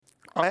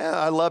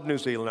I love New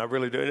Zealand. I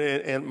really do,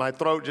 and my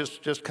throat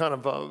just kind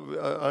of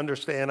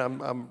understand.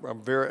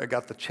 I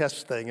got the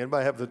chest thing.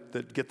 Anybody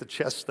have get the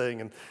chest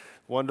thing? And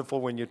wonderful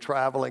when you're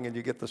traveling and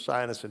you get the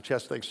sinus and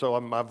chest thing. So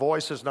my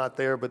voice is not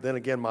there, but then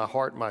again, my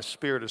heart, my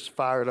spirit is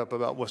fired up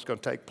about what's going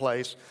to take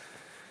place.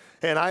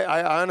 And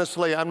I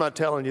honestly, I'm not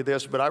telling you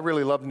this, but I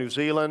really love New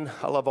Zealand.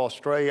 I love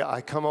Australia. I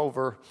come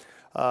over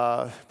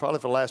probably for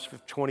the last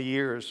 20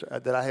 years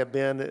that I have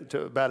been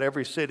to about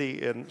every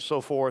city and so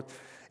forth.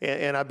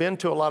 And I've been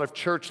to a lot of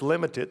church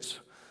limiteds,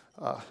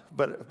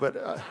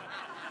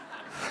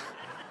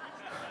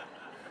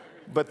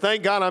 but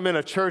thank God I'm in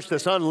a church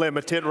that's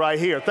unlimited right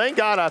here. Thank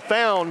God I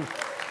found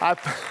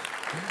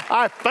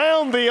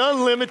the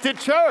unlimited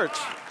church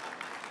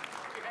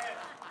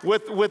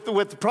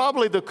with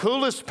probably the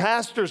coolest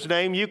pastor's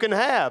name you can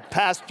have,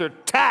 Pastor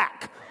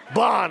Tack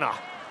Bonner.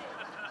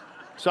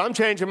 So I'm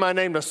changing my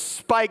name to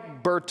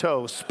Spike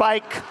Berto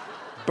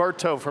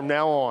from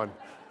now on.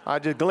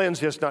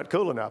 Glenn's just not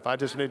cool enough. I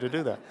just need to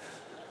do that.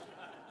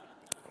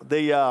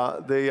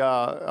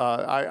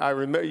 I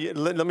remember.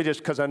 Let me just,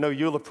 because I know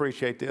you'll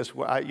appreciate this.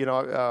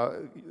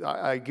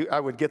 I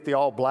would get the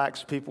All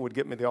Blacks. People would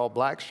get me the All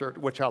Black shirt,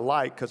 which I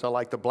like because I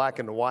like the black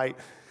and the white,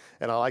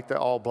 and I like the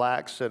All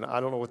Blacks. And I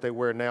don't know what they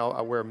wear now.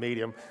 I wear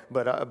medium,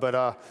 but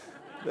the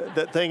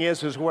thing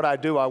is what I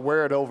do. I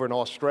wear it over in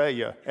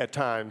Australia at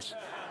times,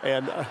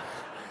 and.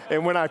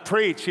 And when I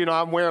preach,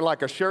 I'm wearing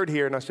like a shirt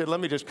here, and I said, let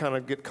me just kind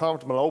of get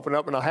comfortable, open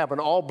up, and I'll have an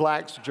All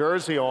Blacks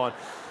jersey on.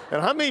 And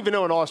how many of you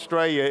know in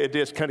Australia, it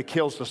just kind of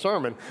kills the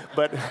sermon?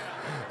 But,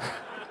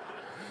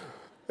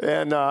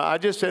 and I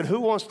just said,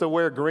 who wants to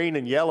wear green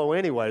and yellow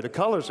anyway? The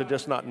colors are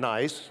just not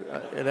nice.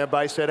 And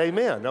everybody said,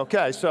 amen.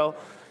 Okay, so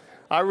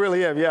I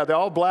really am. Yeah, the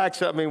All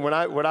Blacks, I mean, when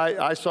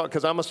I saw,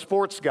 because I'm a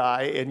sports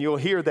guy, and you'll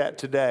hear that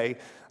today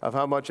of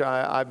how much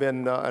I've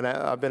been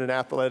in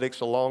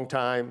athletics a long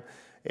time.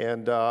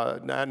 And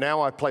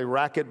now I play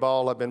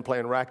racquetball. I've been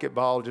playing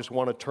racquetball. Just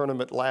won a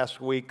tournament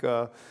last week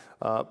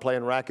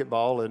playing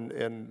racquetball,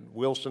 and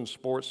Wilson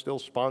Sports still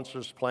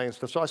sponsors playing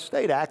stuff. So I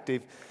stayed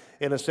active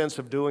in a sense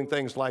of doing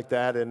things like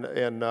that,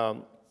 and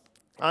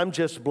I'm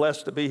just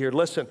blessed to be here.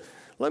 Listen,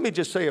 let me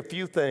just say a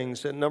few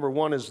things. And number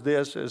one is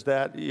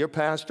that your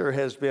pastor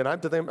has been,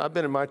 I've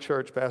been in my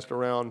church, Pastor,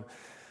 around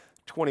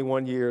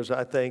 21 years,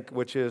 I think,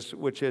 which is,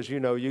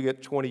 you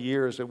get 20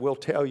 years, and we'll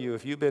tell you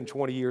if you've been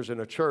 20 years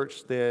in a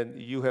church, then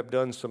you have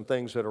done some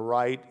things that are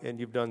right, and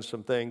you've done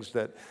some things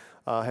that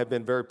have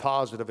been very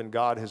positive, and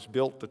God has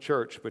built the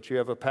church. But you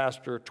have a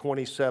pastor,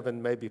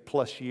 27 maybe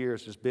plus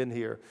years, has been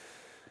here.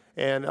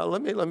 And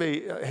let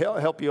me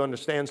help you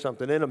understand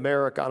something. In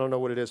America, I don't know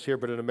what it is here,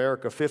 but in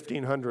America,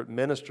 1,500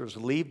 ministers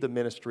leave the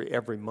ministry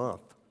every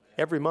month.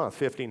 Every month,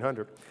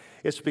 1,500.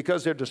 It's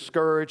because they're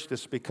discouraged.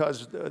 It's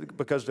because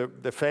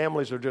the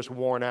families are just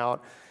worn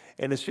out,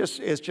 and it's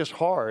just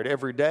hard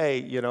every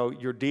day.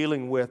 You're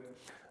dealing with.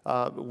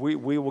 We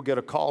will get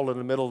a call in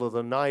the middle of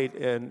the night,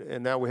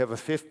 and now we have a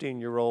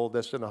 15-year-old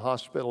that's in a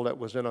hospital that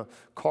was in a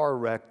car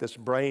wreck that's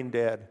brain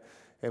dead,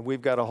 and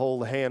we've got to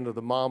hold the hand of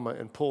the mama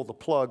and pull the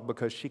plug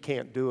because she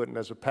can't do it. And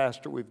as a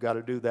pastor, we've got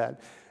to do that.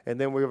 And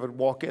then we would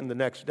walk in the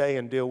next day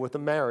and deal with a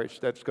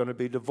marriage that's going to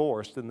be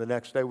divorced, and the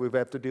next day we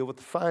have to deal with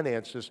the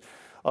finances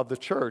of the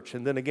church.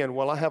 And then again,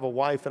 I have a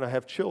wife and I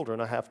have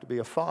children. I have to be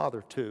a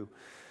father too.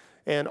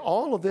 And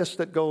all of this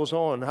that goes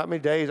on, how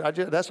many days?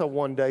 That's a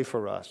one day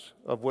for us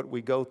of what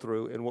we go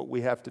through and what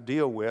we have to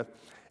deal with.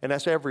 And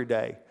that's every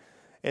day.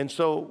 And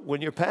so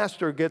when your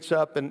pastor gets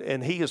up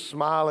and he is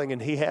smiling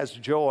and he has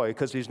joy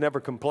because he's never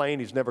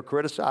complained, he's never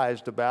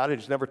criticized about it,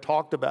 he's never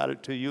talked about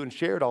it to you and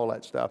shared all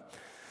that stuff.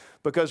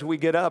 Because we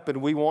get up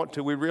and we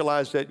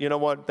realize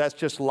that, that's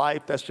just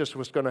life, that's just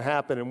what's going to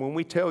happen. And when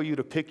we tell you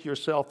to pick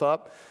yourself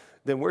up,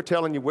 then we're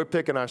telling you we're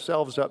picking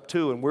ourselves up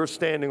too, and we're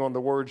standing on the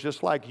word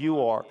just like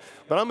you are.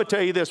 But I'm going to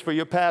tell you this, for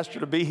your pastor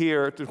to be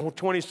here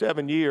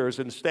 27 years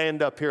and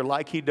stand up here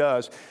like he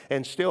does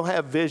and still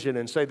have vision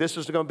and say this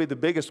is going to be the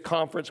biggest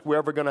conference we're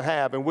ever going to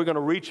have, and we're going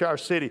to reach our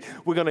city,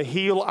 we're going to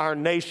heal our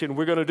nation,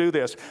 we're going to do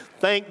this.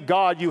 Thank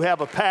God you have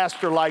a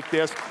pastor like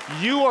this.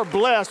 You are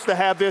blessed to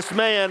have this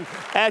man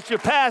as your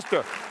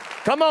pastor.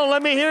 Come on,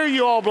 let me hear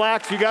you, All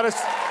Blacks. You got to...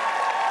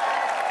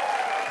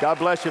 God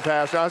bless you,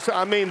 Pastor.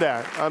 I mean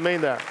that. I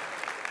mean that.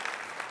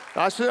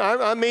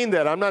 I mean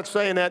that. I'm not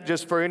saying that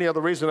just for any other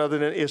reason other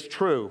than it's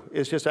true.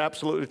 It's just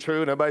absolutely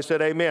true. And everybody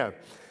said amen.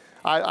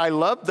 I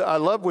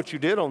love what you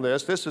did on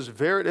this. This is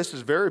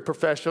very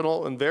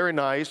professional and very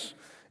nice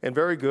and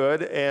very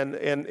good.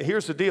 And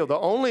here's the deal. The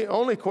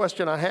only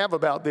question I have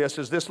about this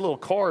is this little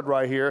card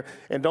right here.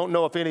 And don't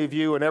know if any of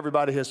you and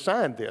everybody has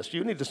signed this.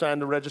 You need to sign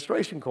the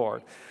registration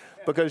card,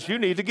 because you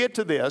need to get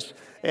to this.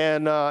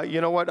 And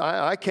you know what?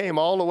 I came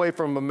all the way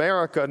from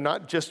America,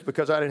 not just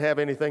because I didn't have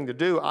anything to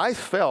do. I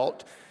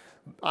felt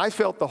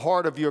the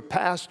heart of your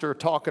pastor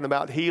talking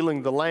about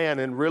healing the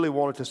land and really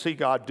wanted to see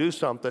God do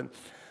something.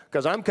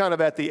 because I'm kind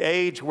of at the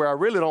age where I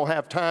really don't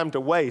have time to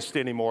waste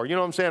anymore. You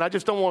know what I'm saying? I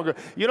just don't want to,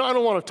 I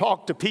don't want to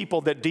talk to people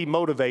that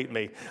demotivate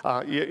me.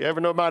 You ever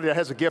know anybody that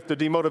has a gift of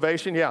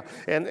demotivation? Yeah.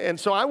 And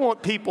so I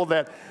want people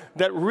that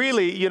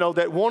really,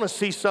 that want to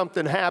see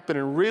something happen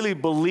and really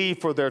believe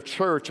for their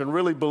church and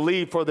really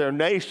believe for their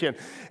nation.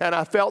 And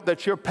I felt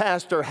that your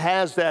pastor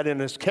has that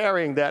and is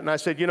carrying that. And I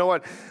said, you know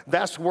what?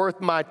 That's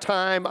worth my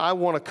time. I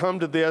want to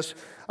come to this.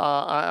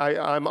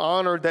 I'm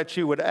honored that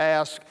you would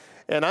ask.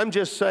 And I'm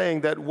just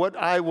saying that what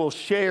I will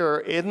share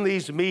in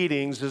these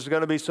meetings is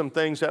going to be some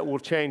things that will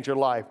change your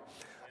life.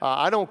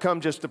 I don't come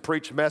just to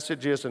preach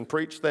messages and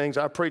preach things.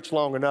 I preach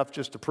long enough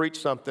just to preach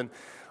something.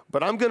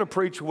 But I'm going to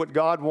preach what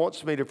God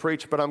wants me to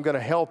preach, but I'm going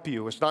to help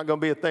you. It's not going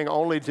to be a thing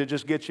only to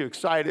just get you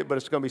excited, but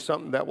it's going to be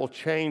something that will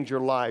change your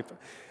life.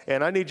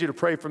 And I need you to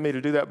pray for me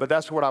to do that, but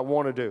that's what I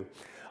want to do.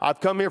 I've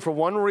come here for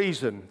one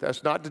reason.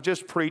 That's not to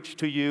just preach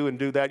to you and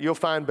do that. You'll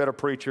find better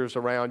preachers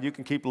around. You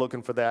can keep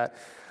looking for that.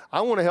 I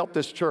want to help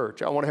this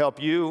church. I want to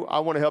help you. I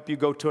want to help you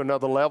go to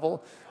another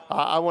level.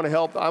 I want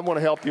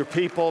to help your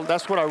people.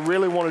 That's what I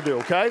really want to do,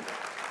 okay?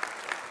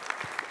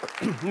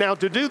 Now,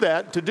 to do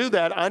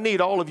that, I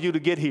need all of you to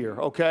get here,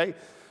 okay?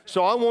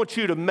 So I want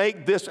you to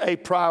make this a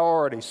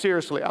priority.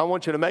 Seriously, I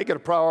want you to make it a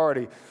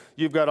priority.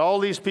 You've got all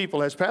these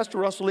people. Has Pastor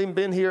Russell even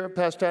been here,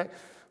 Pastor?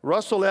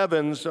 Russell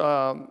Evans,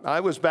 I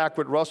was back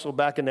with Russell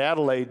back in the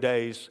Adelaide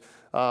days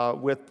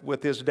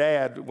with his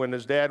dad when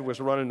his dad was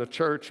running the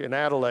church in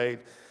Adelaide.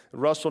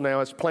 Russell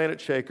now is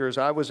Planet Shakers.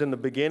 I was in the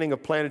beginning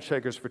of Planet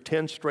Shakers for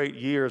 10 straight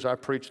years. I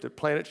preached at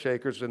Planet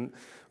Shakers, and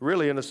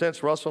really, in a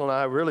sense, Russell and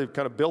I really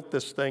kind of built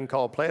this thing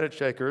called Planet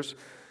Shakers,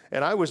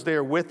 and I was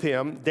there with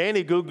him.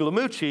 Danny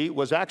Guglielmucci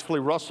was actually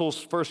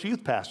Russell's first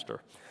youth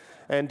pastor,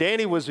 and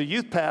Danny was a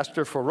youth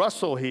pastor for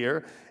Russell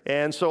here,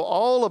 and so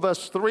all of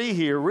us three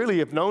here really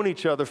have known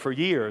each other for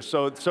years.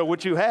 So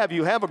what you have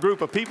a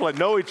group of people that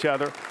know each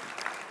other.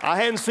 I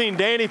hadn't seen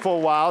Danny for a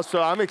while,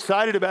 so I'm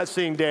excited about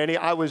seeing Danny.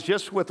 I was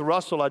just with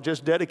Russell. I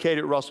just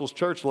dedicated Russell's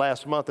church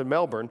last month in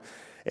Melbourne,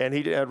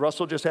 and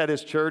Russell just had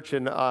his church,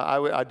 and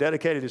I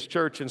dedicated his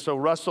church, and so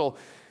Russell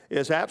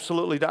is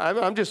absolutely.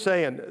 I'm just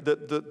saying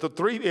the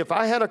three. If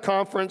I had a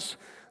conference,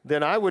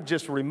 then I would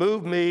just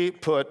remove me,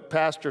 put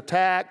Pastor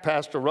Tack,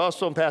 Pastor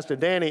Russell, and Pastor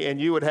Danny,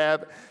 and you would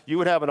have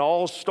an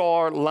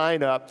all-star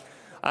lineup.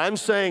 I'm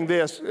saying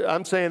this,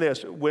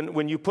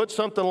 when you put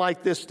something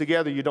like this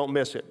together, you don't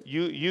miss it.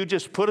 You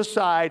just put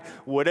aside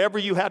whatever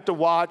you have to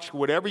watch,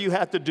 whatever you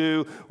have to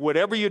do,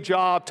 whatever your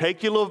job,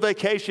 take your little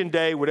vacation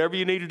day, whatever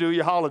you need to do,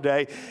 your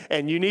holiday,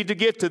 and you need to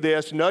get to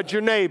this, nudge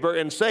your neighbor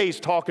and say he's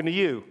talking to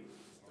you.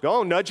 Go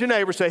on, nudge your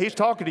neighbor, say he's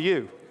talking to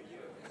you.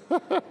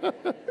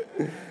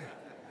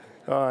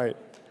 All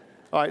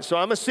right, so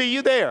I'm going to see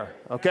you there,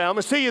 okay? I'm going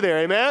to see you there,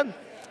 amen?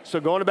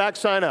 So go in the back,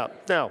 sign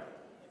up. Now,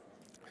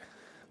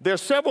 there's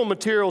several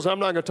materials. I'm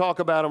not going to talk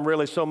about them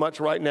really so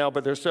much right now,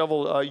 but there's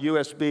several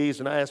USBs,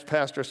 and I asked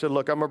Pastor, I said,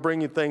 look, I'm going to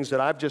bring you things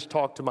that I've just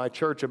talked to my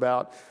church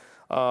about,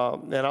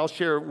 and I'll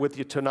share with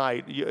you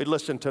tonight.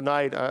 Listen,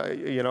 tonight,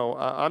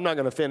 I'm not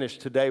going to finish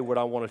today what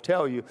I want to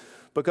tell you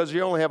because you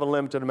only have a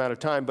limited amount of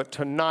time, but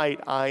tonight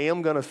I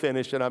am going to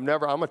finish, and I'm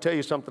going to tell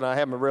you something I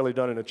haven't really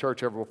done in a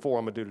church ever before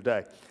I'm going to do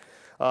today.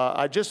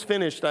 I just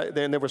finished,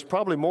 and there was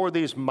probably more of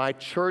these my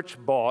church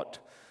bought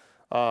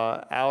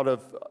out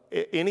of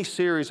any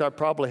series I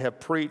probably have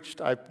preached.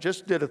 I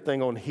just did a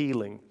thing on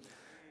healing.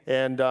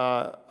 And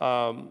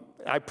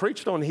I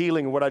preached on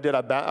healing, and what I did,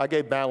 I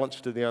gave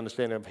balance to the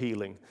understanding of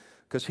healing.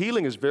 Because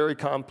healing is very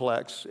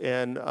complex,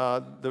 and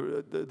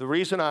the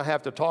reason I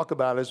have to talk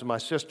about it is my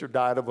sister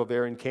died of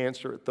ovarian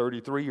cancer at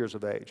 33 years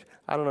of age.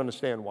 I don't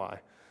understand why.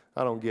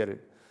 I don't get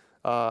it.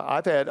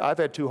 I've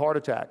had 2 heart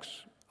attacks.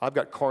 I've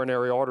got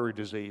coronary artery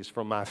disease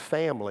from my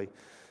family.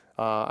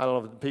 I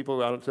don't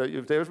know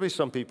if there's be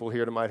some people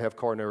here that might have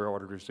coronary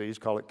artery disease,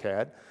 call it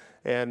CAD,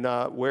 and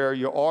where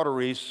your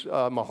arteries,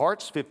 my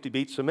heart's 50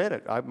 beats a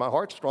minute. My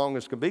heart's strong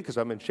as can be because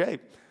I'm in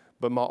shape,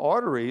 but my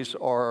arteries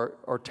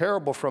are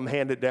terrible from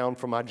handed down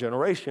from my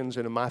generations,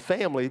 and in my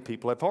family,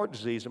 people have heart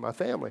disease in my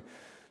family.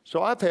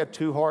 So I've had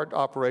 2 heart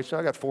operations.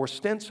 I got 4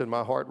 stents in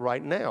my heart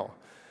right now.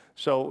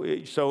 So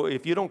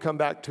if you don't come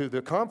back to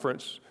the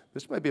conference,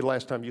 this may be the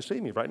last time you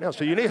see me right now.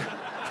 So you need.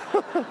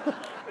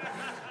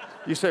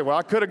 You say, well,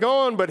 I could have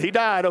gone, but he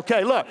died.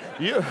 Okay, look.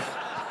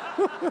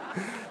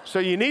 So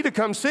you need to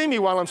come see me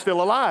while I'm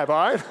still alive,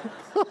 all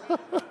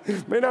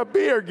right? May not be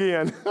here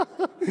again.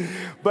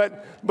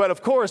 but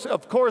of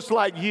course,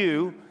 like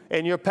you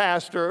and your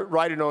pastor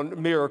writing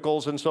on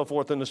miracles and so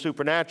forth and the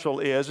supernatural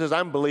is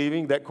I'm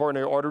believing that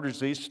coronary artery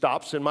disease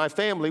stops in my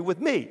family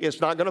with me. It's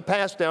not going to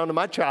pass down to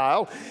my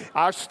child.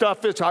 Our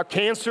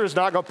cancer is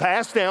not going to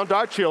pass down to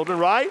our children,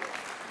 right?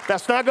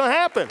 That's not going to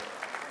happen.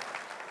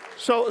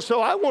 So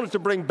I wanted to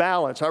bring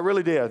balance. I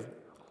really did.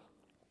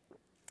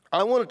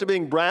 I wanted to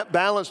bring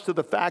balance to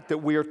the fact that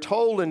we are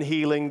told in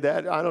healing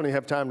that, I don't even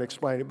have time to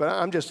explain it, but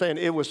I'm just saying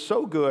it was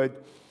so good.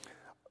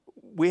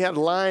 we had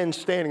lines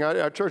standing.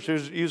 Our church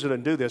usually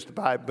didn't do this,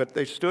 but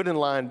they stood in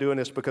line doing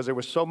this because there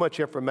was so much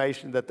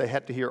information that they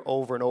had to hear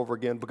over and over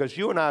again. Because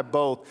you and I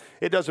both,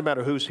 it doesn't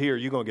matter who's here,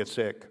 you're going to get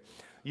sick.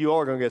 You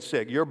are going to get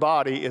sick. Your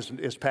body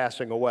is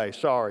passing away.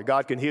 Sorry,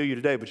 God can heal you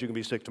today, but you can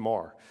be sick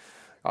tomorrow.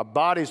 Our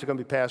bodies are going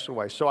to be passing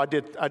away. So I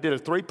did a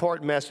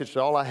 3-part message. That's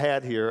all I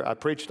had here. I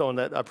preached on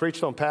that. I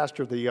preached on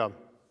Pastor the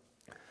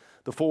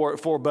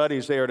four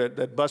buddies there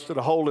that busted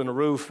a hole in the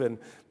roof, and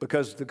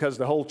because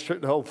the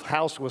whole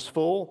house was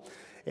full,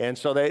 and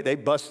so they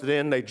busted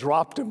in. They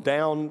dropped him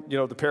down,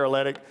 the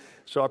paralytic.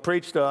 So I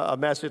preached a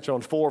message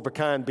on 4 of a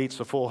kind beats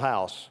a full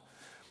house,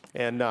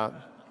 and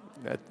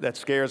that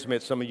scares me.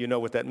 Some of you know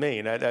what that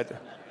means.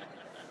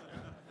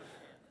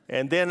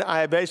 And then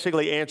I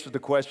basically answered the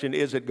question: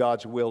 is it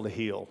God's will to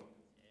heal?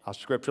 Our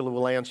scripture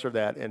will answer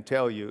that and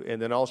tell you.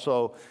 And then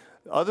also,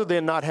 other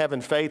than not having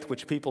faith,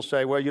 which people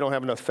say, well, you don't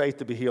have enough faith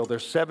to be healed,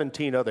 there's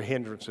 17 other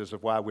hindrances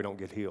of why we don't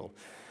get healed.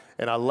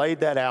 And I laid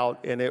that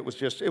out, and it was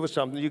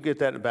something. You get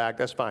that in the back,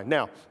 that's fine.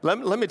 Now, let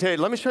me tell you,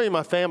 let me show you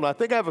my family. I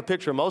think I have a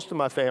picture of most of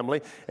my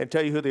family and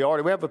tell you who they are.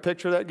 Do we have a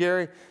picture of that,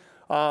 Gary?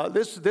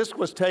 This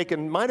was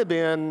taken, might have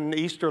been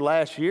Easter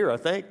last year, I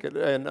think,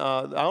 and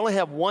I only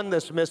have one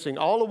that's missing.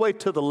 All the way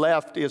to the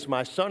left is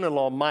my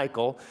son-in-law,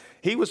 Michael.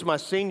 He was my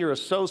senior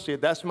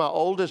associate. That's my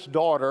oldest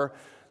daughter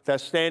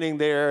that's standing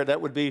there.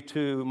 That would be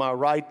to my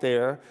right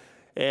there.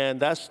 And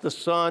that's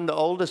the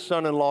oldest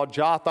son-in-law,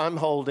 Joth, I'm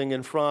holding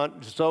in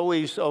front.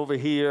 Zoe's over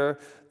here.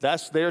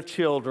 That's their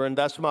children.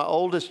 That's my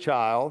oldest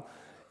child.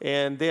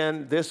 And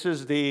then this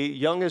is the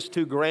youngest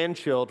 2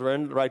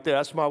 grandchildren right there.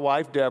 That's my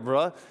wife,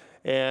 Deborah.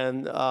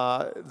 And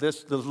the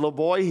little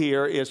boy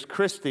here is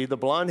Christy, the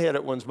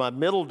blonde-headed one's my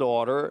middle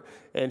daughter,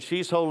 and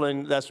she's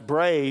holding, that's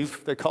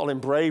Brave. They call him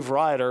Brave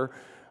Ryder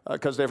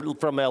because they're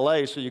from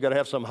L.A., so you got to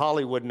have some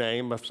Hollywood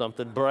name of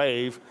something,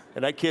 Brave.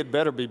 And that kid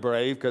better be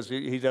brave because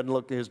he doesn't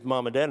look, his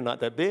mom and dad are not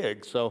that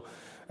big. So,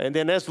 and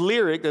then there's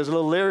Lyric. There's a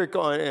little Lyric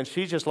on, and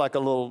she's just like a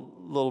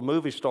little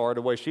movie star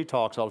the way she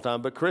talks all the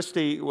time. But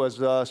Christy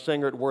was a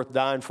singer at Worth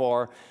Dying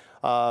For.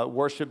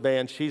 Worship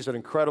band. She's an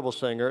incredible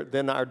singer.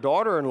 Then our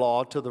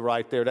daughter-in-law to the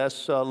right there,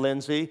 that's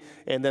Lindsay.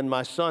 And then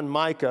my son,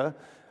 Micah.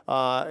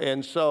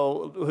 And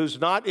so, who's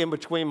not in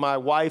between my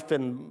wife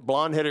and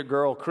blonde-headed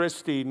girl,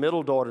 Christy,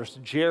 middle daughter's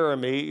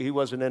Jeremy. He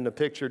wasn't in the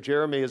picture.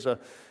 Jeremy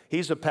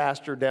he's a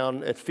pastor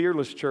down at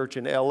Fearless Church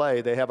in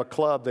L.A. They have a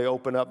club they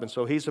open up, and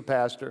so he's a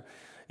pastor.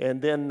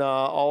 And then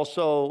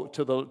also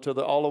to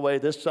the all the way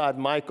this side,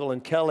 Michael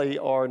and Kelly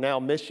are now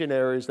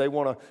missionaries. They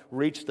want to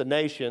reach the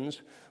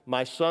nations.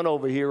 My son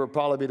over here will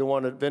probably be the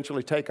one to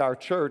eventually take our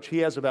church. He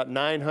has about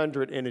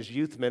 900 in his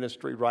youth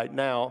ministry right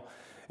now,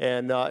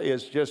 and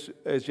has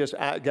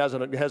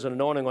an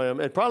anointing on him.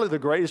 And probably the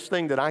greatest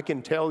thing that I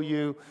can tell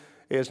you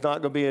is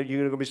not going to be you're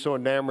going to be so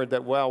enamored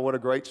that, wow, what a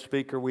great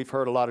speaker. We've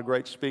heard a lot of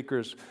great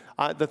speakers.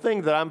 The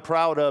thing that I'm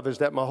proud of is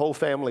that my whole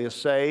family is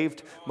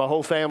saved. My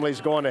whole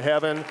family's going to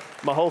heaven.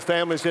 My whole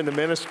family's in the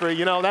ministry.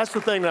 That's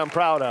the thing that I'm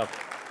proud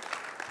of.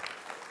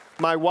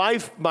 My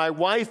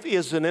wife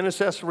is an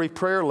intercessory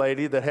prayer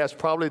lady that has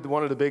probably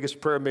one of the biggest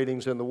prayer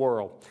meetings in the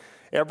world.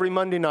 Every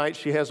Monday night,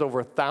 she has over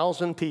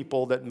 1,000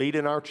 people that meet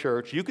in our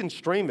church. You can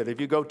stream it.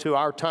 If you go to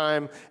our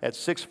time at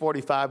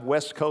 6:45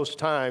 West Coast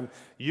time,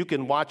 you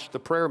can watch the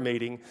prayer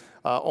meeting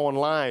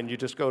online. You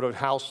just go to the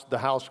house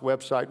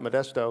website,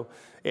 Modesto,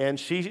 and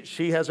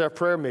she has our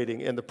prayer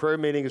meeting. And the prayer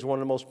meeting is one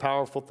of the most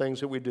powerful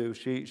things that we do.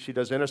 She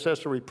does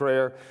intercessory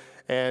prayer,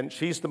 and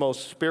she's the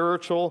most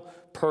spiritual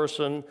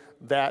person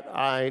that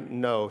I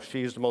know.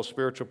 She's the most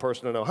spiritual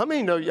person I know. How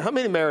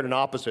many married an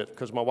opposite?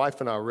 Because my wife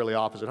and I are really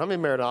opposite. How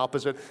many married an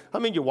opposite? How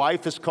many your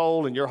wife is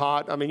cold and you're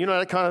hot? I mean,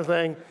 that kind of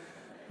thing?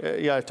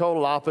 Yeah,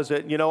 total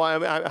opposite.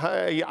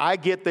 I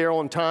get there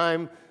on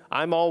time.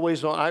 I'm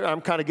always on.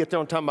 I'm kind of get there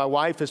on time. My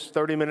wife is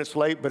 30 minutes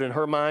late, but in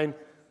her mind,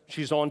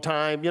 she's on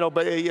time.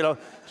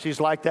 She's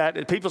like that.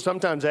 And people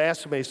sometimes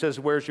ask me, says,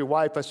 "Where's your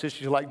wife?" I said,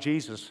 "She's like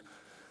Jesus."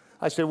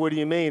 I said, "What do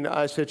you mean?"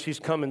 I said, "She's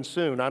coming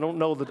soon." I don't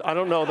know the day. I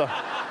don't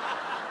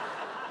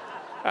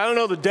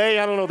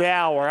know the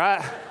hour.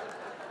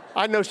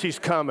 I know she's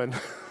coming.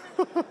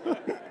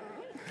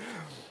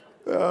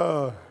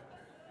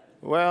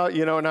 Well,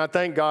 and I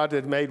thank God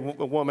that He made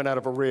a woman out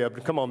of a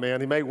rib. Come on, man.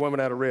 He made women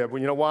out of rib.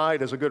 Well, you know why?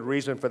 There's a good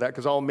reason for that,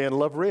 because all men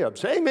love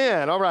ribs.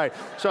 Amen. All right.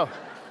 So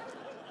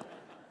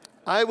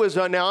I was,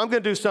 now I'm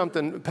going to do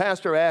something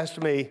Pastor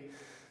asked me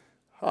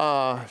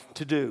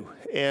to do.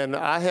 And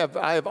I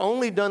have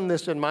only done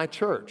this in my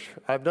church.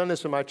 I've done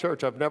this in my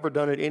church. I've never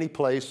done it any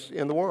place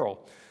in the world,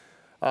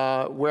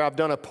 where I've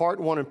done a part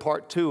 1 and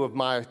part 2 of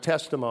my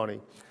testimony.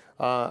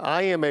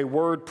 I am a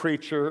word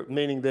preacher,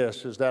 meaning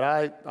this, is that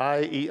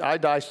I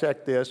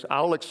dissect this.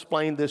 I'll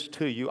explain this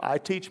to you. I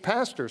teach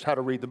pastors how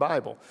to read the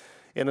Bible,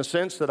 in a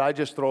sense that I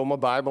just throw them a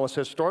Bible and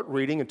say, start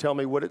reading and tell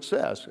me what it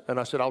says. And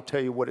I said, I'll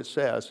tell you what it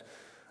says.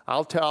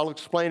 I'll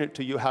explain it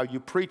to you how you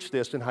preach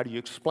this and how do you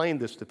explain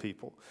this to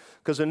people.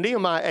 Because in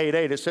Nehemiah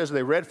 8:8, it says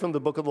they read from the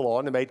book of the law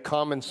and they made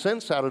common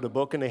sense out of the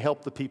book and they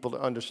helped the people to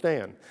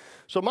understand.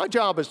 So my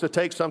job is to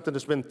take something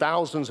that's been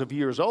thousands of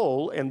years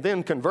old and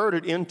then convert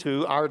it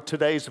into our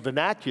today's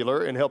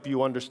vernacular and help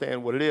you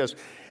understand what it is.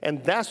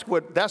 And that's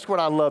what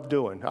I love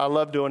doing. I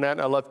love doing that,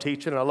 and I love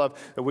teaching, and I love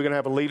that we're going to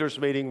have a leaders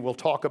meeting. We'll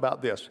talk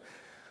about this.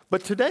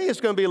 But today is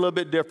going to be a little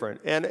bit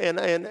different. And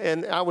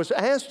I was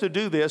asked to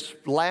do this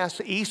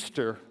last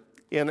Easter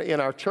in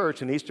our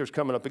church, and Easter's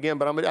coming up again.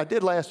 But I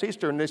did last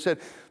Easter, and they said,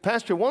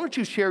 Pastor, why don't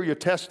you share your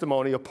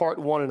testimony, a part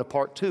 1 and a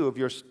part 2 of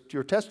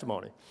your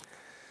testimony?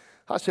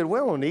 I said,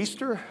 well, on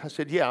Easter? I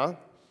said, yeah.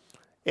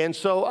 And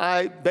so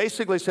I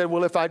basically said,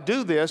 well, if I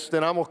do this,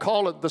 then I'm going to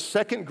call it the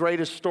second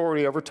greatest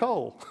story ever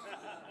told.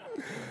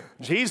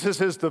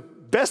 Jesus is the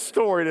best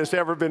story that's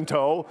ever been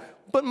told,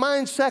 but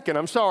mine's second.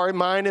 I'm sorry,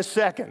 mine is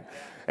second.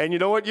 And you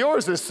know what?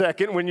 Yours is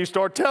second when you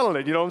start telling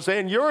it. You know what I'm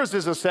saying? Yours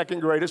is the second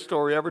greatest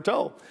story ever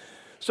told.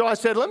 So I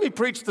said, let me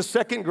preach the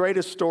second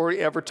greatest story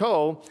ever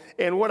told.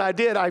 And what I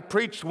did, I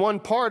preached one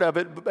part of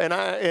it.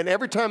 And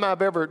every time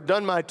I've ever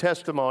done my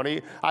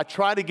testimony, I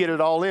try to get it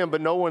all in, but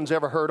no one's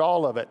ever heard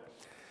all of it.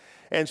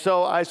 And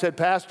so I said,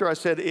 Pastor, I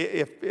said,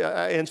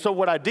 and so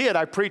what I did,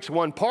 I preached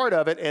one part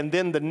of it. And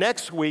then the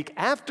next week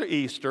after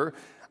Easter,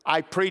 I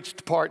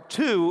preached part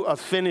 2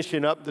 of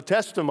finishing up the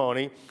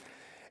testimony.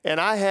 And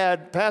I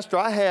had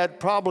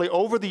probably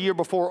over the year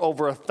before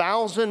over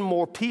 1,000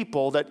 more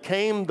people that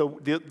came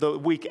the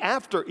week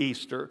after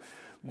Easter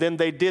than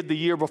they did the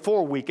year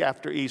before week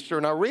after Easter.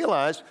 And I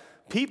realized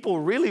people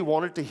really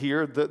wanted to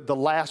hear the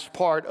last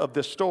part of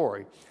this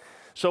story.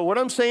 So what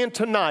I'm saying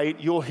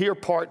tonight, you'll hear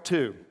part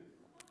 2.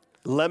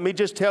 Let me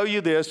just tell you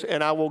this,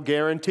 and I will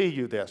guarantee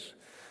you this.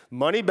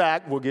 Money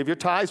back, we'll give your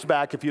tithes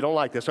back if you don't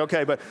like this.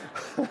 Okay, but...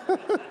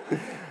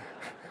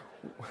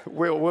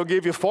 We'll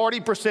give you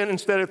 40%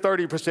 instead of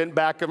 30%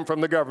 back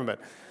from the government.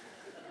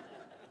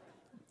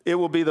 It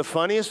will be the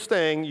funniest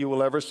thing you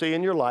will ever see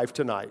in your life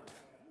tonight,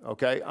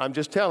 okay? I'm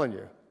just telling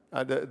you.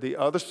 The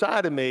other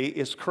side of me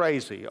is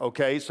crazy,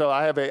 okay? So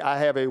I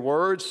have a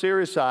word,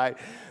 serious side.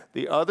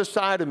 The other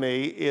side of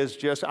me is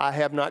just I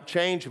have not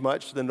changed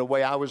much than the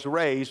way I was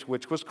raised,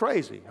 which was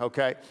crazy,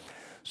 okay?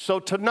 So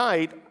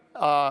tonight,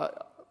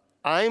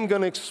 I'm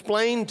going to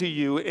explain to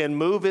you and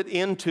move it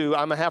into,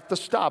 I'm going to have to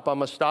stop. I'm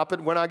going to stop it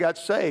when I got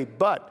saved.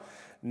 But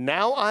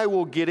now I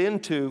will get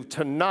into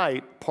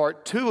tonight,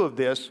 part 2 of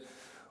this,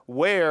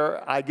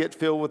 where I get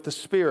filled with the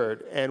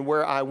Spirit and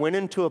where I went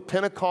into a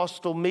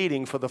Pentecostal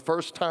meeting for the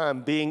first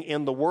time, being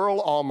in the world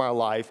all my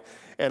life,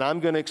 and I'm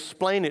going to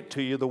explain it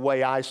to you the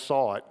way I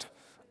saw it,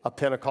 a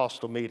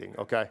Pentecostal meeting,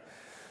 okay?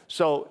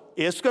 So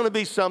it's going to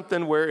be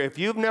something where if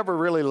you've never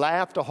really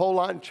laughed a whole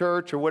lot in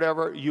church or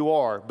whatever, you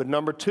are. But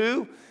number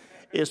 2,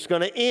 it's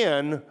going to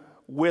end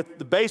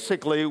with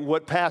basically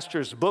what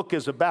Pastor's book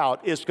is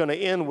about. It's going to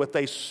end with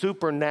a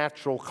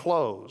supernatural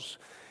close.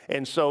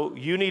 And so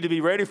you need to be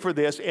ready for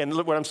this. And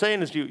look, what I'm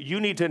saying is you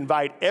need to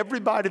invite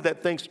everybody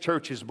that thinks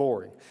church is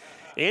boring.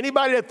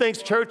 Anybody that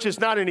thinks church is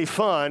not any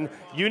fun,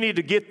 you need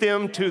to get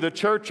them to the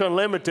Church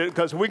Unlimited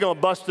because we're going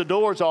to bust the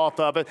doors off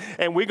of it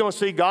and we're going to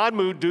see God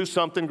do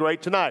something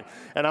great tonight.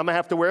 And I'm going to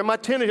have to wear I'm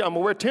going to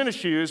wear tennis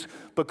shoes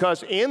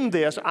because in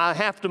this I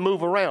have to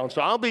move around.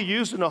 So I'll be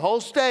using the whole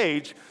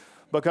stage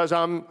because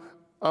I'm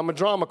a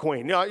drama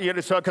queen.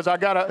 Because I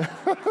got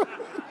to,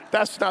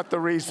 that's not the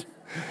reason.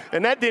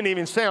 And that didn't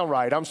even sound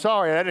right. I'm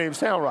sorry, that didn't even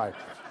sound right.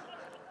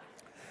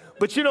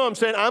 But you know what I'm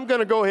saying? I'm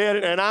going to go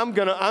ahead and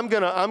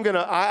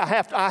I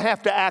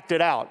have to act it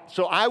out.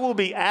 So I will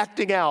be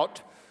acting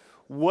out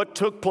what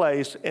took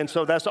place. And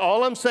so that's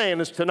all I'm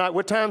saying is tonight.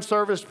 What time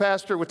service,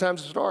 Pastor? What time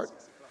does it start?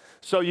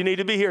 So you need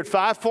to be here at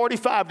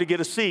 5:45 to get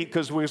a seat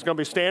because we're going to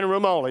be standing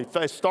room only.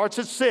 It starts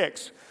at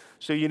 6,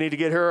 so you need to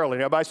get here early.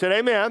 Everybody said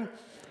amen.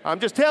 I'm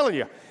just telling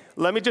you.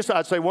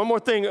 I'd say one more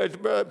thing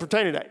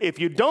pertaining to that. If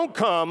you don't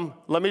come,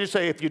 let me just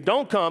say, if you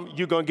don't come,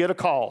 you're going to get a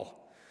call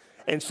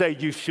and say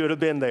you should have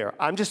been there.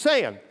 I'm just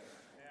saying.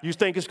 You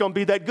think it's going to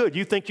be that good.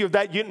 You think you're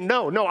that,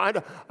 no,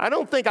 I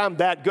don't think I'm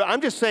that good.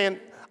 I'm just saying,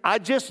 I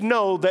just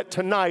know that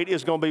tonight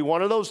is going to be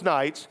one of those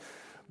nights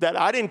that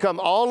I didn't come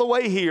all the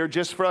way here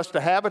just for us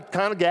to have a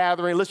kind of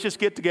gathering. Let's just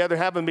get together,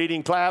 have a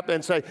meeting, clap,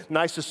 and say,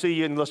 nice to see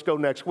you, and let's go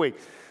next week.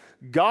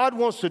 God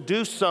wants to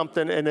do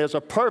something, and there's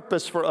a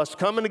purpose for us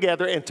coming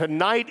together, and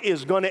tonight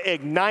is going to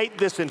ignite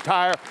this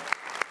entire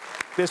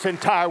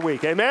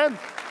week. Amen?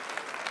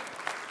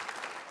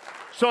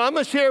 So I'm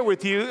going to share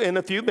with you in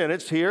a few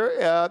minutes here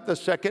the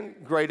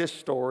second greatest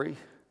story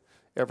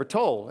ever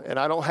told. And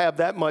I don't have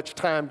that much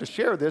time to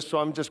share this, so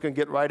I'm just going to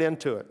get right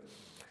into it.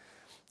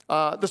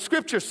 The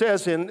scripture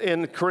says in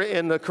the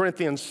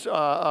Corinthians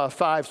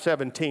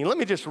 5:17, let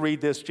me just read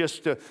this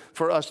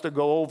for us to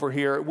go over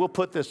here. We'll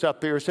put this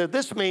up here. It said,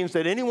 this means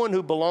that anyone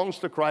who belongs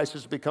to Christ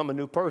has become a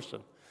new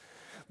person.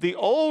 The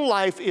old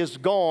life is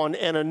gone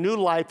and a new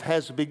life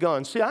has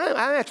begun. See,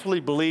 I actually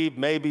believe,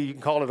 maybe you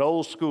can call it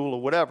old school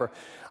or whatever.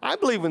 I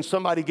believe when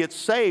somebody gets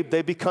saved,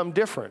 they become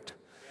different.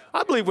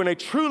 I believe when they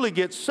truly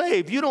get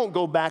saved, you don't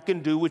go back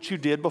and do what you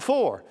did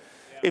before.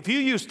 If you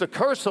used to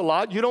curse a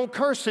lot, you don't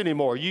curse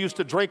anymore. You used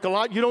to drink a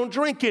lot, you don't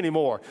drink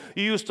anymore.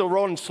 You used to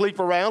roll and sleep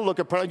around, look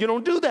at, you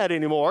don't do that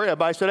anymore.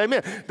 Everybody said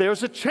amen.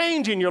 There's a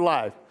change in your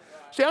life.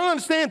 See, I don't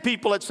understand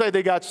people that say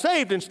they got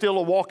saved and still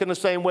are walking the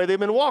same way they've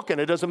been walking.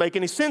 It doesn't make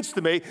any sense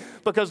to me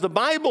because the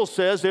Bible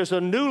says there's a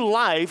new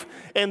life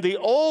and the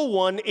old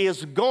one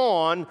is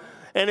gone.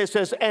 And it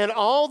says, and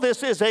all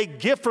this is a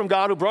gift from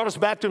God who brought us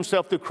back to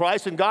himself through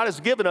Christ. And God has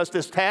given us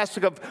this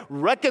task of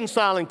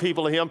reconciling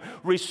people to him,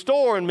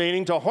 restoring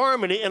meaning to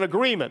harmony and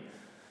agreement.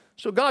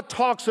 So God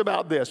talks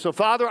about this. So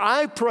Father,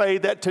 I pray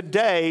that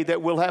today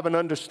that we'll have an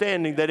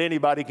understanding that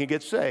anybody can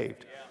get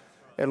saved.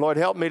 And Lord,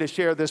 help me to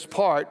share this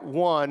part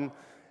one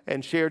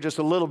and share just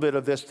a little bit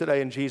of this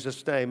today in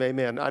Jesus' name.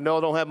 Amen. I know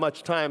I don't have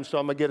much time, so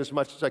I'm going to get as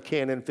much as I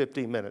can in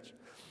 15 minutes.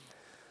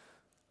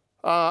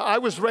 I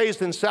was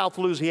raised in South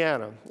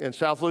Louisiana, and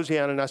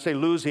I say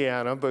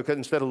Louisiana because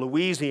instead of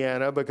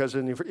Louisiana, because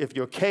if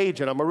you're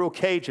Cajun, I'm a real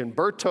Cajun.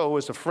 Berthaud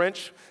is a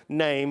French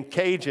name,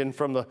 Cajun,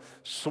 from the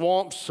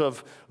swamps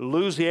of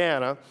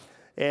Louisiana.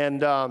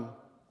 And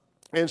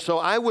so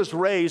I was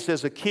raised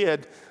as a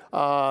kid,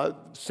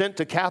 sent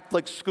to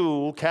Catholic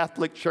school,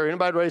 Catholic church.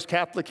 Anybody raised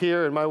Catholic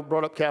here? Anybody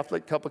brought up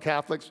Catholic, couple of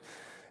Catholics?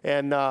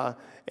 And that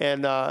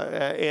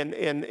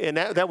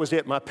was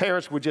it. My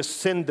parents would just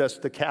send us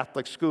to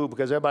Catholic school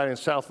because everybody in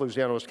South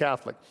Louisiana was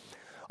Catholic.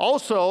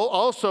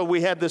 Also,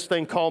 we had this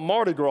thing called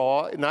Mardi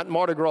Gras, not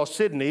Mardi Gras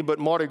Sydney, but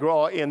Mardi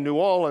Gras in New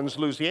Orleans,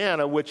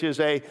 Louisiana, which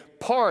is a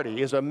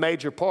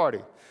major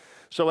party.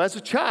 So as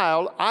a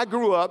child, I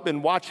grew up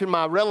in watching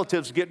my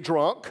relatives get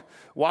drunk,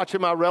 watching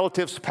my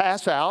relatives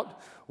pass out,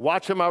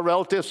 watching my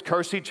relatives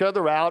curse each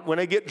other out when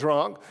they get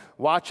drunk,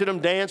 watching them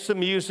dance to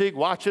music,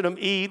 watching them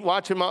eat,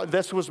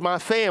 this was my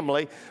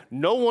family.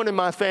 No one in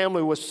my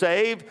family was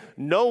saved.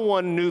 No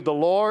one knew the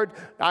Lord.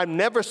 I've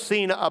never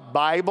seen a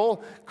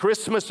Bible.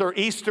 Christmas or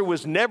Easter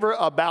was never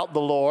about the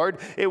Lord.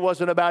 It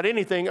wasn't about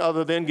anything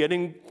other than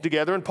getting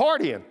together and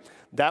partying.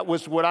 That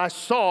was what I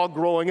saw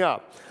growing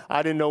up.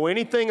 I didn't know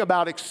anything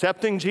about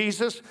accepting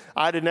Jesus.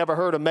 I had never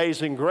heard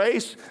Amazing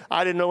Grace.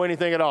 I didn't know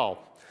anything at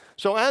all.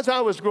 So as I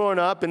was growing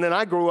up, and then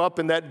I grew up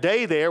in that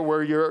day there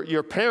where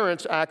your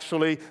parents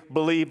actually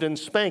believed in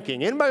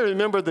spanking. Anybody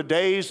remember the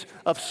days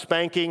of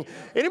spanking?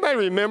 Anybody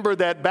remember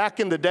that back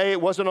in the day, it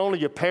wasn't only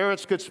your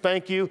parents could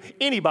spank you,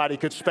 anybody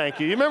could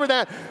spank you. You remember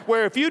that?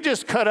 Where if you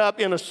just cut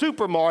up in a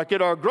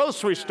supermarket or a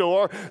grocery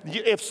store,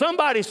 if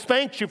somebody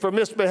spanked you for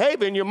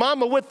misbehaving, your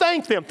mama would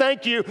thank them.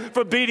 Thank you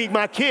for beating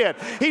my kid.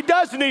 He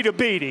does need a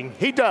beating.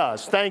 He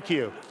does. Thank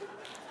you.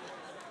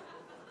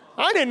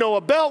 I didn't know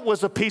a belt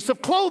was a piece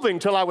of clothing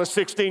till I was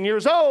 16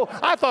 years old.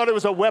 I thought it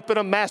was a weapon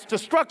of mass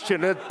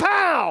destruction. And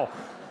pow!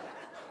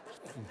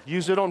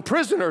 Use it on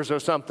prisoners or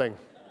something.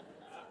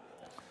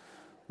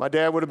 My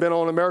dad would have been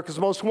on America's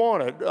Most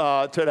Wanted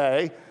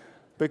today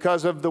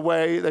because of the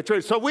way they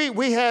treated. So we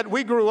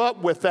grew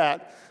up with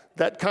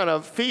that kind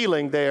of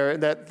feeling there,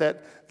 and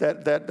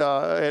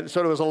and so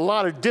there was a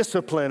lot of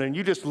discipline, and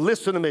you just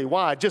listen to me.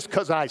 Why? Just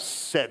because I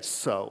said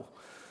so.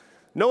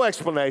 No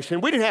explanation.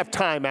 We didn't have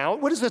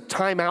timeout. What is a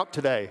timeout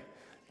today?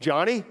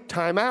 Johnny,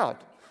 timeout.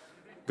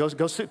 Go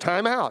sit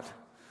timeout.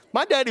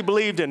 My daddy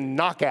believed in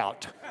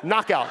knockout.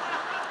 Knockout.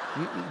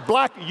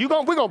 We're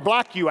going to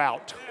block you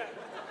out.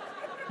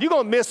 You're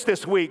going to miss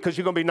this week because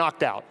you're going to be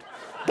knocked out.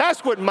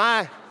 That's what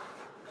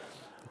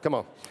come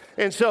on.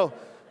 And so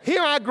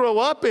here I grow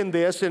up in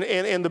this,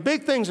 and the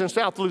big things in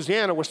South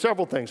Louisiana were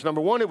several things.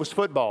 Number one, it was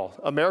football,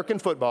 American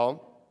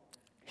football,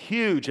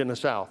 huge in the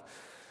South.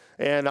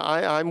 And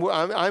I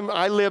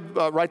live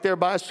right there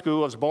by a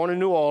school. I was born in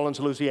New Orleans,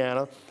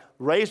 Louisiana.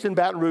 Raised in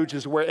Baton Rouge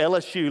is where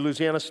LSU,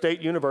 Louisiana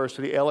State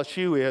University,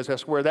 LSU is.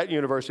 That's where that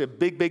university, a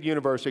big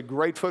university,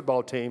 great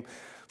football team.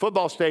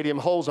 Football stadium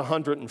holds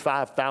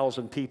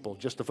 105,000 people,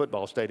 just the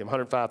football stadium,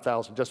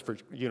 105,000 just for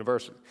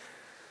university.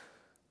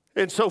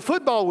 And so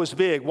football was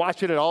big,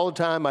 watching it all the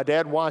time. My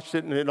dad watched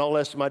it and all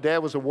this. My dad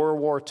was a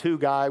World War II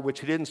guy, which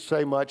he didn't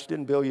say much,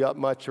 didn't build you up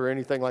much or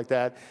anything like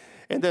that.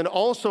 And then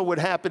also what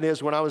happened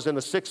is when I was in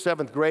the 6th,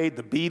 7th grade,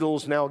 the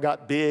Beatles now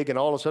got big, and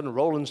all of a sudden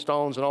Rolling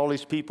Stones and all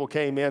these people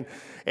came in.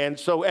 And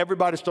so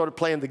everybody started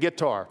playing the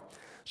guitar.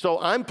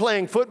 So I'm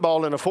playing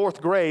football in the 4th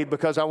grade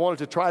because I wanted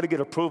to try to get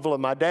approval of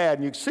my dad.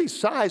 And you can see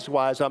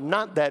size-wise, I'm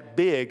not that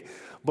big.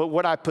 But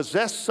what I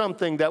possessed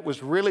something that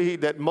was really,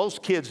 that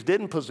most kids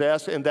didn't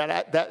possess, and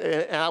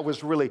I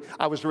was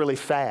really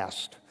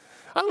fast.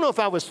 I don't know if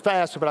I was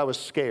fast, but I was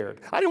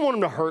scared. I didn't want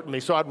him to hurt me,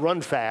 so I'd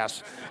run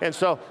fast.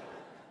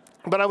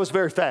 But I was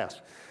very fast.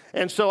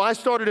 And so I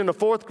started in the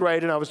 4th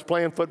grade, and I was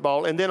playing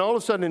football. And then all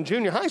of a sudden in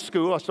junior high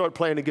school, I started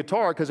playing the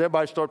guitar because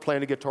everybody started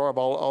playing the guitar.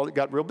 It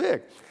got real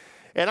big.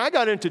 And I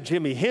got into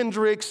Jimi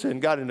Hendrix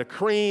and got into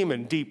Cream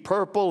and Deep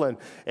Purple and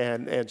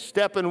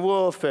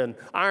Steppenwolf and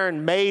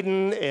Iron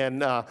Maiden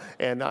and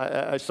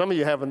some of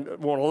you haven't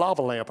worn a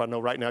lava lamp, I know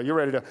right now. You're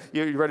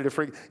ready to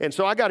freak. And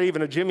so I got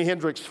even a Jimi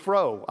Hendrix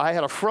fro. I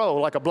had a fro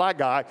like a black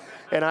guy,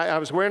 and I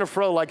was wearing a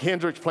fro like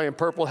Hendrix, playing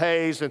Purple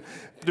Haze and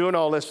doing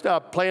all this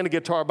stuff, playing the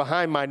guitar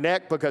behind my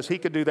neck because he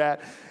could do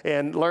that,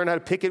 and learn how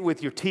to pick it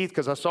with your teeth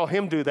because I saw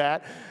him do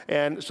that.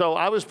 And so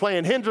I was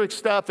playing Hendrix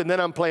stuff, and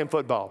then I'm playing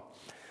football.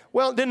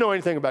 Well, didn't know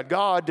anything about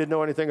God, didn't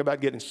know anything about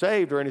getting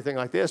saved or anything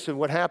like this. And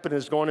what happened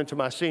is going into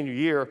my senior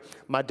year,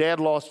 my dad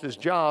lost his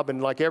job.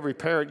 And like every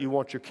parent, you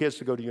want your kids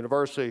to go to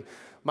university.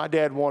 My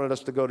dad wanted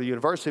us to go to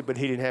university, but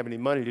he didn't have any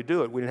money to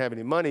do it. We didn't have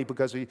any money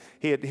because he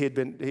had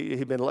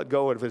been let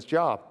go of his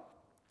job.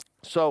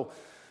 So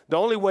the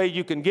only way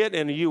you can get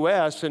in the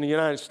U.S., in the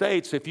United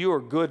States, if you're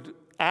a good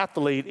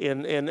athlete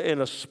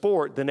in a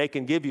sport, then they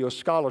can give you a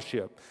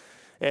scholarship.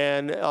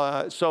 And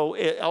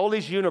all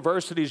these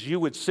universities you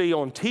would see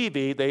on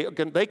TV,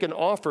 they can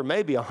offer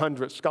maybe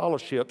 100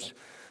 scholarships,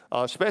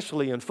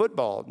 especially in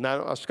football.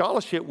 Now, a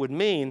scholarship would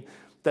mean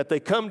that they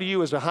come to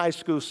you as a high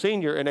school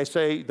senior and they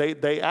say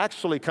they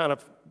actually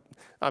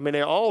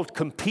they're all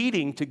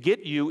competing to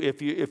get you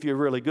if you're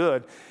really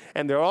good.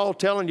 And they're all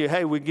telling you,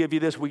 hey, we give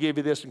you this,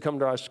 and come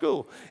to our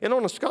school. And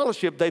on a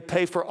scholarship, they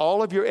pay for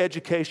all of your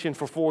education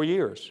for 4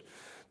 years.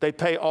 They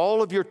pay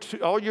all your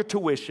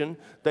tuition.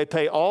 They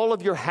pay all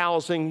of your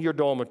housing, your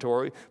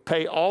dormitory.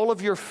 Pay all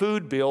of your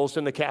food bills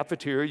in the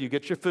cafeteria. You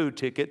get your food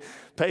ticket.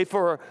 Pay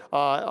for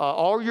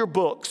all your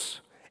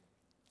books,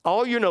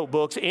 all your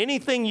notebooks,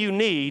 anything you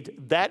need.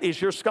 That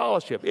is your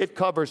scholarship. It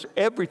covers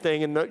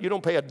everything, and you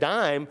don't pay a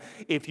dime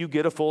if you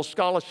get a full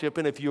scholarship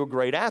and if you're a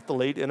great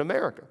athlete in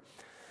America.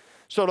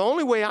 So the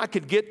only way I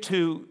could get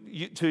to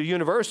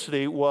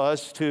university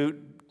was to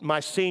my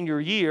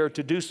senior year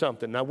to do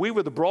something. Now, we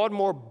were the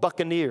Broadmoor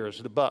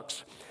Buccaneers, the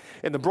Bucks.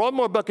 And the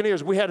Broadmoor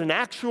Buccaneers, we had an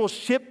actual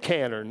ship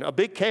cannon, a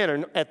big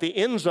cannon at the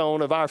end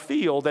zone of our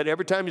field that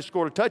every time you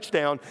scored a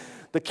touchdown,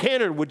 the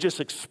cannon would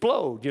just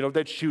explode.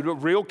 They'd shoot a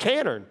real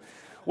cannon.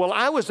 Well,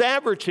 I was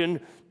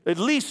averaging at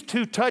least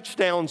 2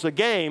 touchdowns a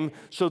game,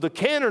 so the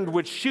cannon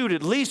would shoot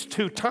at least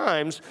 2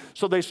 times.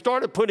 So they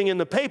started putting in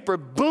the paper,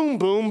 boom,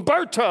 boom,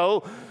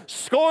 Berto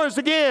scores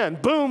again.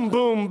 Boom,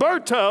 boom,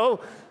 Berto.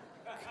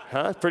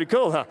 Huh? Pretty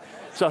cool, huh?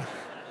 So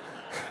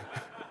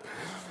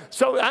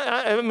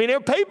they're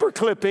paper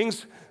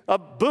clippings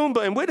of boom,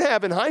 and we'd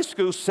have in high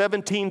school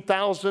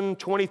 17,000,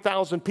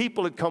 20,000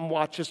 people that come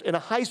watch us in a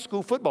high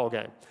school football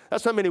game.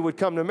 That's how many would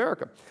come to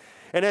America.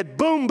 And that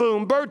boom,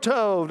 boom,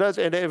 Berto,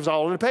 and it was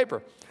all in the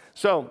paper.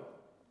 So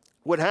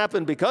what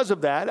happened because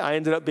of that, I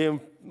ended up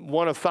being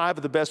one of 5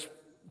 of the best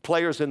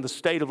players in the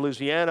state of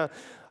Louisiana.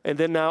 And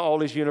then now all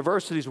these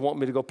universities want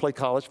me to go play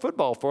college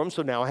football for them,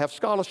 so now I have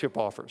scholarship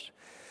offers.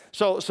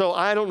 So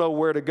I don't know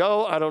where to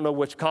go. I don't know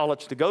which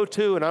college to go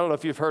to. And I don't know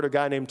if you've heard of a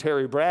guy named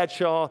Terry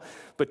Bradshaw,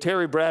 but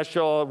Terry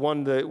Bradshaw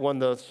won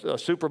the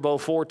Super Bowl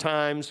 4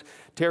 times.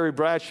 Terry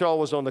Bradshaw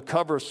was on the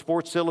cover of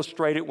Sports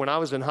Illustrated when I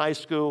was in high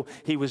school.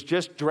 He was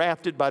just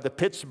drafted by the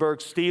Pittsburgh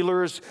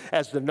Steelers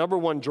as the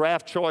 #1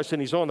 draft choice,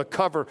 and he's on the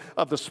cover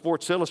of the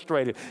Sports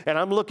Illustrated. And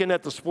I'm looking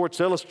at the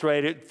Sports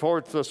Illustrated for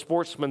the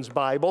Sportsman's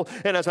Bible,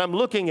 and as I'm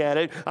looking at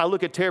it, I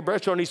look at Terry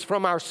Bradshaw, and he's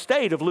from our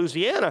state of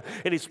Louisiana,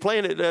 and he's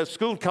playing at a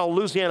school called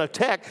Louisiana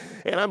Tech,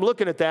 and I'm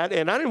looking at that,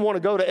 and I didn't want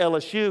to go to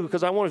LSU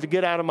because I wanted to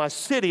get out of my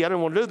city. I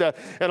didn't want to do that.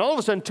 And all of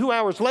a sudden, 2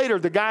 hours later,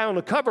 the guy on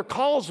the cover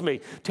calls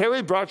me.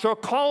 Terry Bradshaw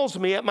calls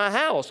me at my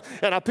house,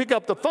 and I pick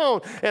up the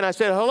phone, and I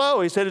said,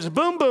 hello. He said, is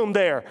Boom Boom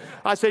there?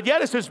 I said, yeah,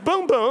 this is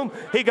Boom Boom.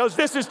 He goes,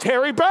 this is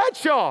Terry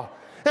Bradshaw.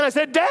 And I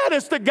said, Dad,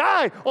 it's the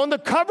guy on the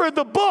cover of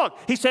the book.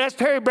 He said, that's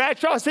Terry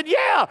Bradshaw. I said,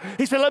 yeah.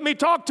 He said, let me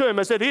talk to him.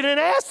 I said, he didn't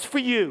ask for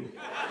you.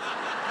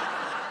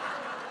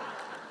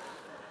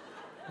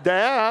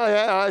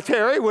 Dad,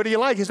 Terry, what do you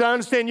like? He said, I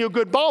understand you're a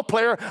good ball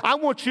player. I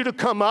want you to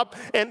come up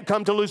and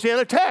come to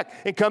Louisiana Tech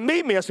and come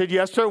meet me. I said,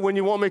 yes, sir, when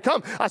you want me to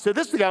come. I said,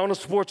 this is the guy on the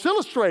Sports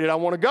Illustrated. I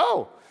want to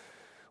go.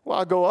 Well,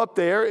 I go up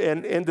there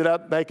and ended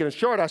up making it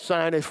short. I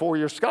signed a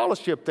 4-year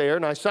scholarship there,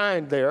 and I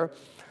signed there.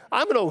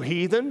 I'm an old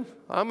heathen.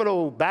 I'm an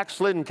old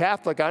backslidden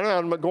Catholic.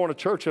 I'm not going to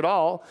church at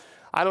all.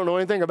 I don't know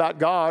anything about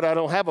God. I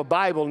don't have a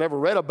Bible, never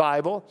read a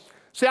Bible.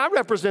 See, I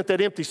represent that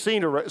empty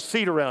seat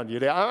around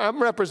you.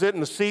 I'm representing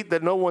the seat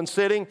that no one's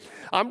sitting.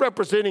 I'm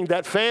representing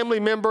that family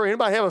member.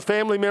 Anybody have a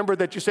family member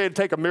that you say it'd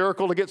take a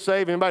miracle to get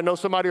saved? Anybody know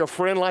somebody or a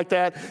friend like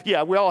that?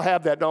 Yeah, we all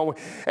have that, don't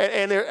we?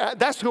 And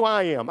that's who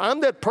I am. I'm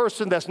that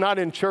person that's not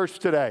in church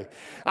today.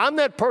 I'm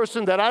that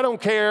person that I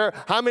don't care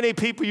how many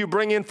people you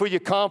bring in for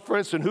your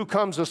conference and who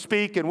comes to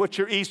speak and what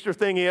your Easter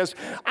thing is.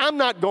 I'm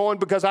not going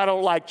because I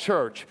don't like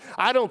church.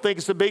 I don't think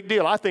it's a big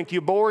deal. I think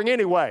you're boring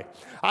anyway.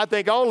 I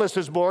think all this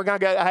is boring.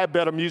 I have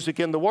better music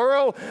in the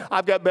world.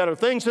 I've got better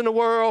things in the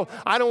world.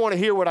 I don't want to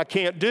hear what I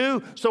can't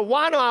do. So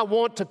why do I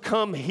want to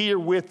come here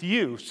with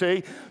you?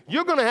 See,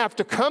 you're going to have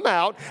to come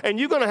out and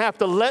you're going to have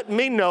to let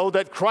me know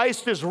that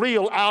Christ is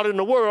real out in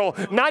the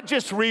world, not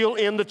just real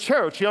in the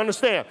church. You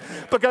understand?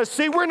 Because,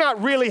 see, we're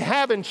not really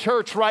having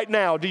church right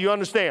now. Do you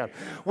understand?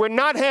 We're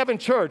not having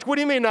church. What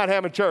do you mean not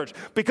having church?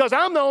 Because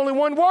I'm the only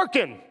one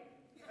working.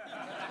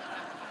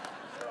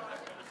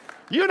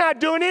 You're not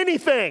doing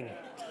anything.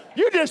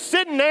 You're just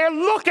sitting there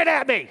looking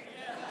at me.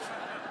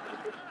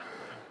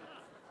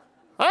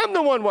 I'm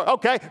the one.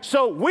 Okay,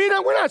 so we're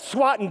not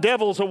swatting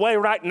devils away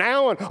right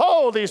now and,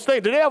 oh, these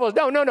things, the devils.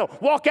 No.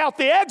 Walk out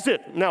the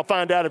exit. Now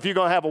find out if you're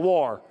going to have a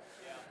war.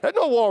 There's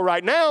no war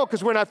right now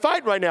because we're not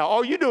fighting right now.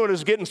 All you're doing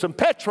is getting some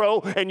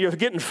petrol and you're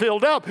getting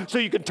filled up so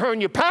you can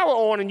turn your power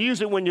on and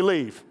use it when you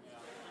leave.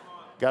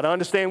 Got to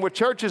understand what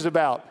church is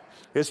about.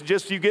 It's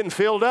just you getting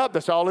filled up.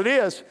 That's all it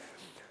is.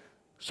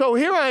 So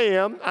here I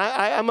am.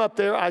 I'm up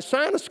there. I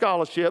signed a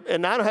scholarship,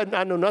 and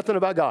I know nothing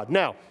about God.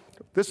 Now,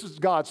 this is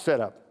God's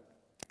setup.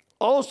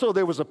 Also,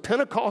 there was a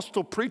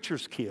Pentecostal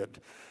preacher's kid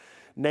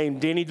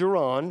named Denny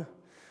Duran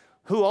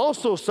who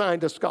also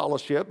signed a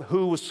scholarship,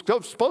 who was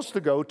supposed to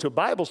go to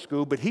Bible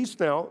school, but he's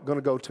now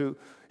going to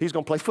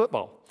play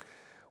football.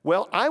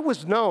 Well, I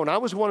was known. I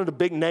was one of the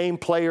big name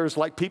players,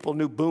 like people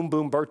knew Boom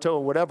Boom Berto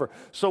or whatever.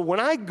 So when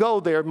I go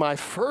there, my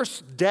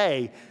first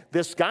day,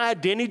 this guy,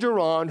 Denny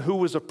Duran, who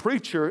was a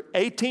preacher,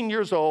 18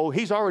 years old,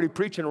 he's already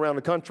preaching around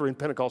the country in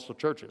Pentecostal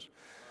churches.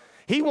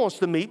 He wants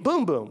to meet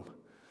Boom Boom.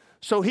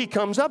 So he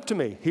comes up to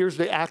me. Here's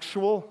the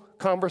actual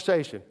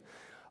conversation.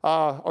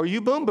 Are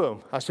you Boom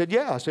Boom? I said,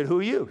 yeah. I said,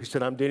 who are you? He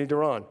said, I'm Denny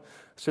Duran. I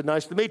said,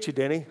 nice to meet you,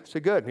 Denny. I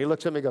said, good. And he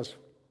looks at me and goes,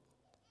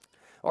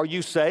 are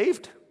you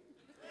saved?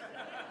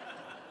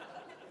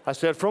 I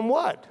said, from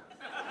what?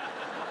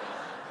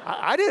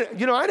 I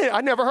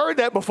never heard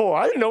that before.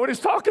 I didn't know what he's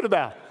talking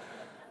about.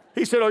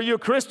 He said, are you a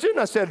Christian?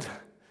 I said,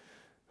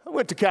 I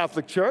went to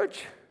Catholic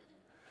church.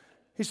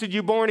 He said,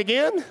 you born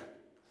again?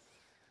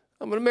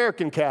 I'm an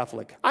American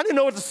Catholic. I didn't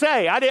know what to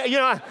say.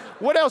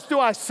 What else do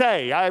I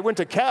say? I went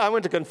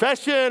to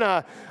confession.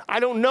 I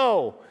don't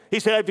know. He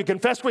said, have you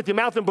confessed with your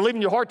mouth and believed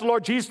in your heart the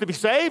Lord Jesus to be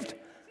saved?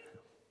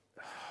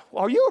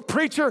 Are you a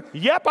preacher?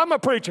 Yep, I'm a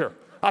preacher.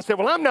 I said,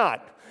 well, I'm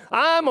not.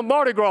 I'm a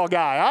Mardi Gras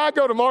guy. I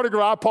go to Mardi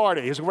Gras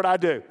party is what I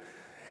do.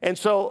 And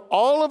so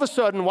all of a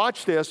sudden,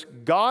 watch this,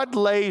 God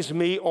lays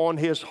me on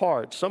his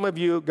heart. Some of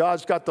you,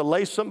 God's got to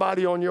lay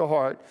somebody on your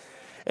heart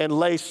and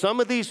lay some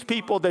of these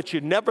people that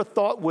you never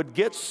thought would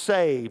get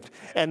saved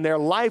and their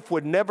life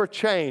would never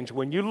change.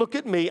 When you look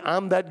at me,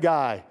 I'm that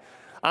guy.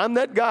 I'm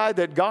that guy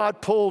that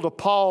God pulled a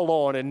Paul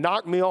on and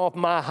knocked me off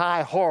my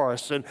high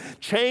horse and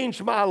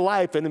changed my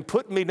life and then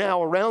put me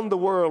now around the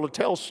world to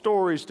tell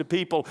stories to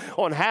people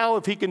on how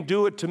if he can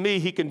do it to me,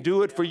 he can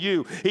do it for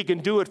you. He can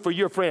do it for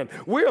your friend.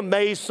 We're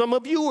amazed some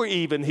of you are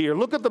even here.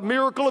 Look at the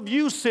miracle of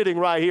you sitting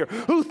right here.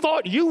 Who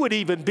thought you would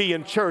even be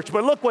in church?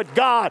 But look what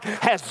God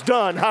has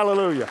done.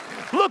 Hallelujah.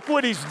 Look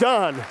what he's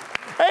done.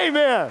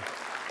 Amen.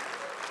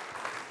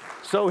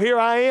 So here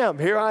I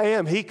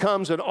am. He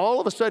comes and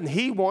all of a sudden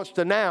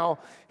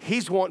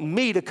he's wanting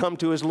me to come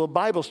to his little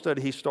Bible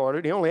study he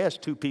started. He only has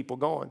 2 people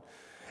going.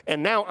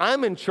 And now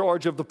I'm in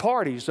charge of the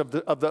parties of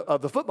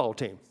the football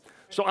team.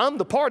 So I'm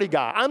the party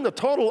guy. I'm the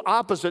total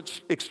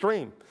opposite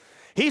extreme.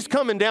 He's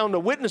coming down to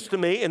witness to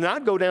me, and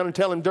I'd go down and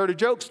tell him dirty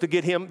jokes to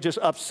get him just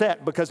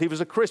upset because he was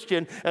a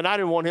Christian, and I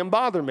didn't want him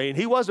bothering me, and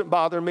he wasn't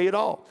bothering me at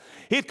all.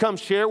 He'd come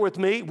share with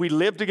me. We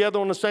lived together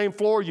on the same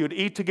floor. You'd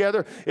eat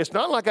together. It's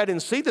not like I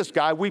didn't see this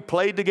guy. We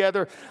played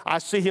together. I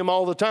see him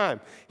all the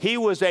time. He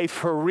was a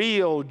for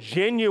real,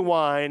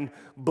 genuine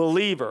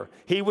believer.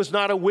 He was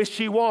not a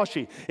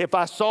wishy-washy. If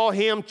I saw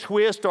him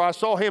twist or I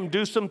saw him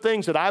do some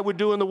things that I would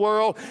do in the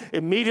world,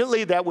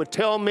 immediately that would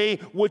tell me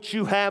what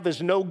you have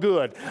is no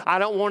good. I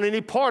don't want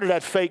any part of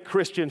that fake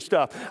Christian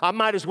stuff. I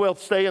might as well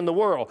stay in the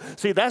world.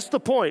 See, that's the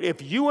point.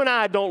 If you and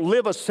I don't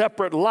live a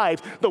separate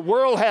life, the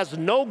world has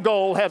no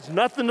goal, has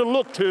nothing to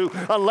look to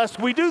unless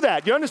we do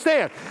that. You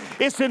understand?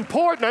 It's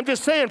important. I'm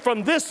just saying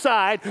from this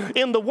side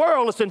in the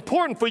world, it's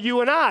important for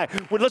you and I.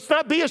 Well, let's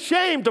not be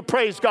ashamed to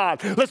praise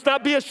God. Let's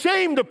not be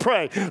ashamed to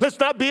pray. Let's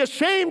not be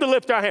ashamed to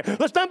lift our hands.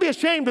 Let's not be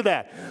ashamed of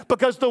that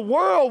because the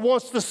world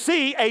wants to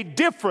see a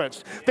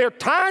difference. They're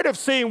tired of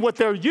seeing what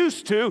they're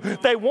used to.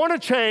 They want to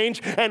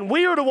change, and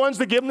we are the ones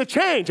that give them the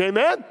change.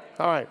 Amen?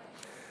 All right.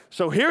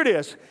 So here it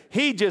is.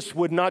 He just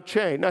would not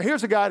change. Now,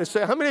 here's a guy to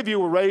say, how many of you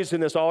were raised in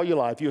this all your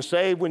life? You were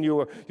saved when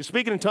you're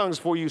speaking in tongues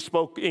before you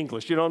spoke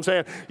English. You know what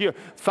I'm saying?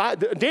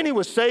 Denny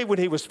was saved when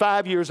he was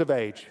 5 years of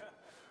age.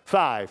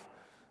 5.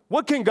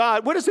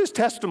 What is his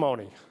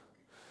testimony?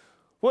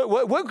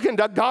 What can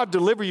God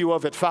deliver you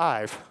of at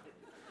 5?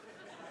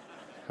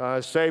 I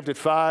was saved at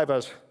 5.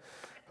 I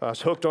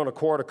was hooked on a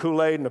quart of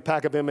Kool-Aid and a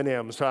pack of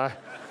M&Ms. I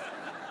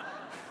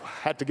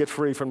had to get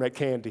free from that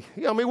candy.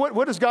 I mean,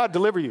 what does God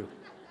deliver you?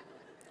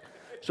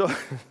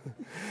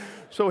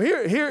 So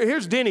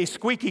here's Denny,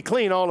 squeaky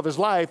clean all of his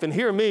life, and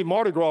here me,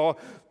 Mardi Gras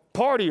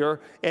partier,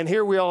 and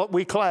here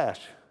we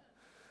clash.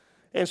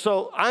 And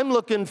so I'm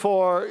looking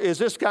for, is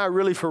this guy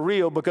really for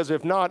real? Because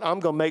if not,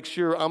 I'm going to make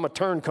sure I'm going to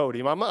turncoat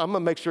him. I'm going to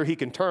make sure he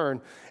can turn.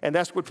 And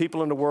that's what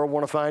people in the world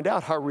want to find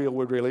out, how real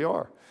we really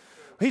are.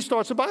 He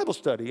starts a Bible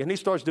study, and he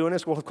starts doing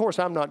this. Well, of course,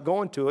 I'm not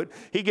going to it.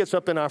 He gets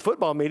up in our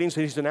football meetings,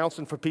 and he's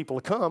announcing for people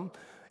to come.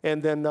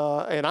 And then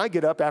and I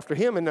get up after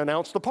him and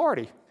announce the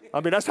party. I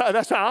mean,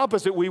 that's how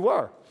opposite we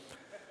were.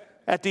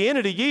 At the end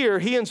of the year,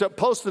 he ends up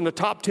posting the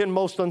top 10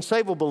 most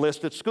unsavable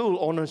list at school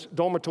on his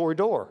dormitory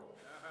door.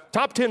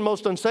 Top 10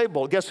 most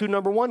unsavable. Guess who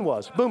number one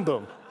was? Boom,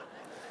 boom.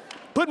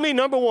 Put me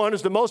number one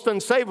as the most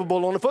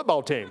unsavable on the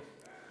football team.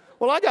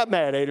 Well, I got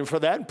mad at him for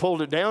that and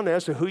pulled it down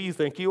and said, who you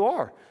think you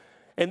are?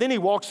 And then he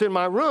walks in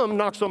my room,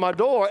 knocks on my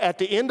door at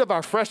the end of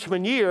our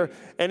freshman year,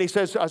 and he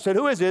says, I said,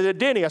 who is it?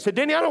 Denny. I said,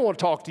 Denny, I don't want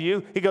to talk to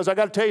you. He goes, I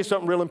got to tell you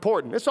something real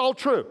important. It's all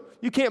true.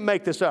 You can't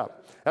make this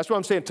up. That's what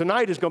I'm saying.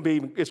 Tonight it's going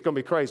to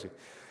be crazy.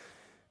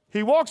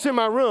 He walks in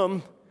my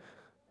room,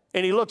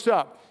 and he looks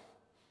up.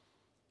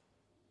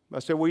 I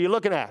said, what are you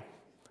looking at?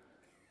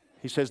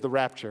 He says, the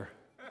rapture.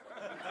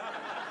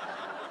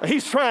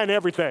 He's trying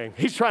everything.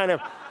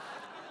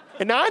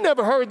 And now I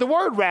never heard the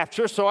word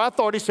rapture, so I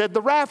thought he said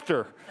the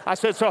rafter. I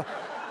said, so,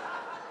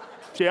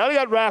 see, I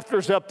got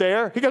rafters up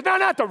there. He goes, no,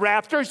 not the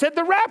rapture. He said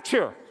the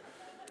rapture.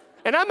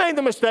 And I made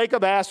the mistake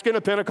of asking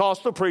a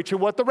Pentecostal preacher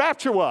what the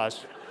rapture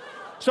was.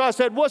 So I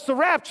said, what's the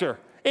rapture?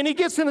 And he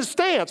gets in a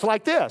stance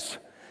like this.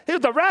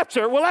 Here's the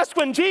rapture. Well, that's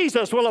when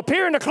Jesus will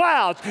appear in the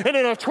clouds, and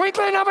in a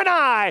twinkling of an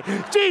eye,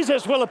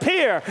 Jesus will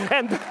appear.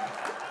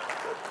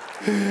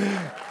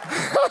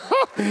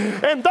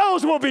 And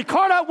those will be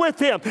caught up with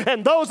him.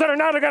 And those that are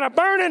not are going to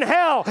burn in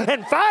hell.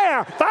 And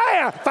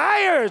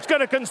fire is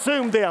going to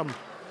consume them.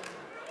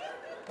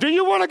 Do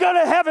you want to go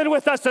to heaven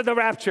with us in the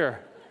rapture?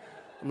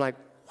 I'm like,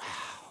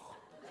 wow.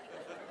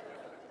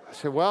 I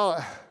said,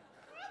 well,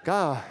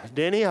 God,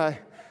 Denny,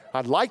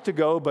 I'd like to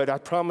go, but I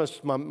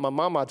promised my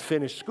mom I'd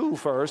finish school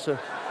first.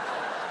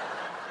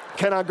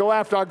 Can I go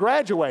after I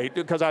graduate?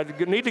 Because I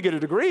need to get a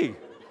degree.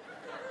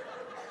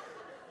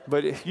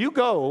 But if you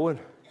go, and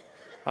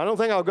I don't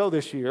think I'll go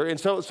this year. And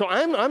so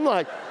I'm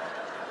like,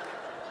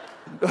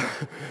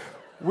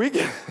 we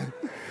get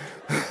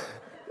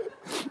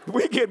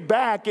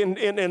back in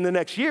the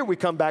next year. We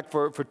come back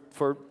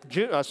for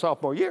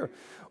sophomore year.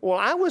 Well,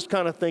 I was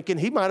kind of thinking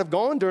he might have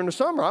gone during the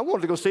summer. I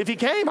wanted to go see if he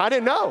came. I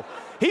didn't know.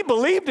 He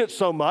believed it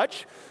so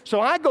much. So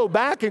I go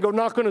back and go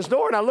knock on his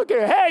door, and I look at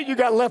him. Hey, you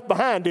got left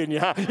behind, didn't you?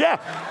 Huh?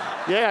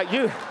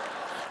 Yeah,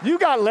 you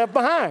got left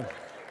behind.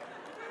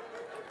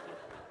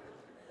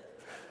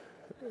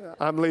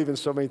 I'm leaving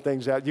so many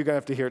things out. You're going to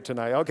have to hear it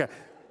tonight. Okay.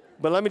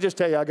 But let me just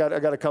tell you, I got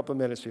a couple of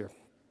minutes here.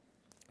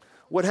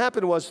 What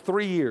happened was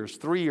 3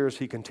 years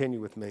he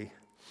continued with me.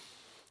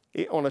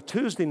 On a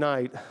Tuesday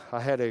night, I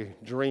had a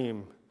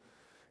dream,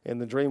 and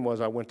the dream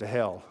was I went to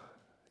hell.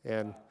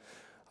 And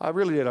I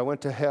really did. I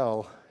went to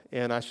hell,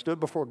 and I stood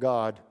before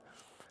God,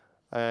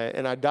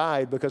 and I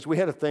died because we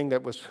had a thing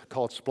that was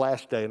called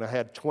Splash Day, and I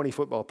had 20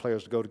 football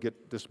players to go to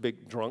get this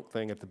big drunk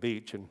thing at the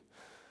beach.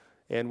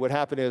 And what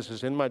happened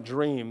is in my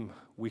dream,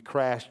 we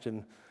crashed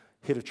and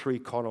hit a tree,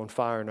 caught on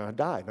fire, and I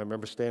died. And I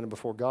remember standing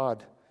before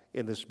God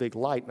in this big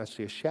light, and I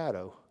see a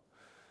shadow.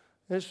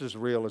 And this is as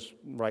real as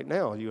right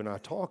now, you and I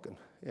talking.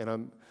 And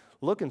I'm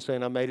looking,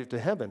 saying, I made it to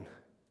heaven.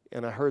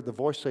 And I heard the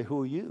voice say,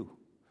 who are you?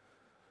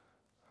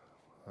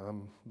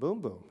 I'm Boom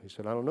Boom. He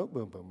said, I don't know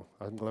Boom Boom.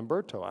 I'm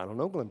Glenberto. I don't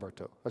know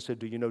Glenberto. I said,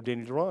 do you know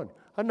Denny Duran?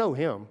 I know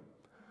him.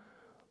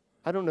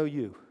 I don't know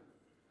you.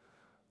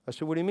 I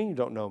said, what do you mean you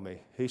don't know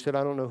me? He said,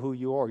 I don't know who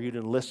you are. You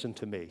didn't listen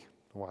to me.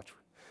 Watch.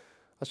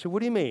 I said, what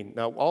do you mean?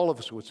 Now, all of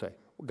us would say,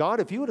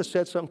 God, if you would have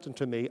said something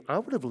to me, I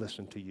would have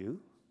listened to you.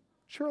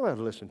 Surely I'd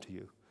listened to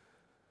you.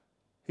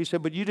 He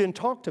said, but you didn't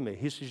talk to me.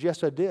 He says,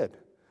 yes, I did.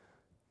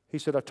 He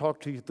said, I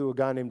talked to you through a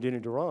guy named Denny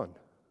Duran.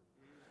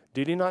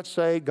 Did he not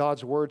say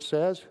God's word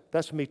says?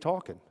 That's me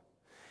talking.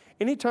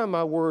 Anytime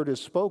my word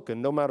is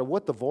spoken, no matter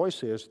what the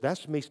voice is,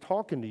 that's me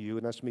talking to you,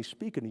 and that's me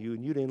speaking to you,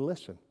 and you didn't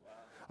listen.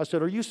 I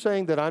said, are you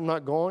saying that I'm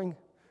not going?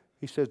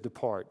 He says,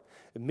 depart.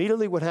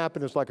 Immediately what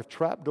happened is like a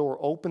trap door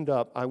opened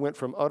up. I went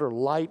from utter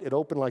light, it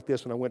opened like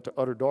this, and I went to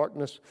utter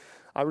darkness.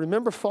 I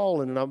remember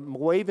falling, and I'm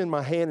waving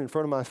my hand in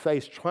front of my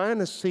face, trying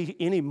to see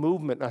any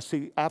movement, and I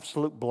see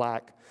absolute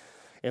black.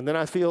 And then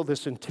I feel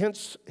this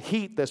intense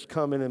heat that's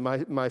coming,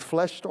 and my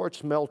flesh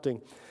starts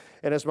melting.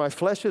 And as my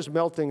flesh is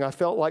melting, I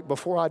felt like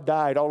before I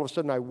died, all of a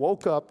sudden I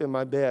woke up in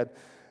my bed,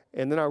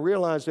 and then I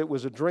realized it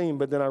was a dream,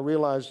 but then I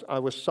realized I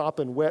was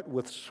sopping wet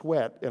with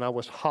sweat, and I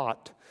was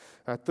hot.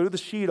 I threw the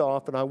sheet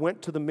off, and I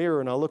went to the mirror,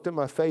 and I looked at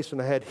my face,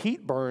 and I had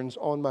heat burns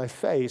on my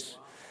face,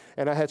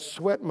 and I had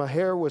sweat. My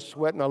hair was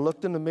sweat, and I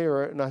looked in the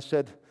mirror, and I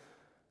said,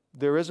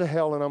 there is a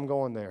hell, and I'm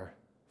going there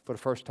for the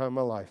first time in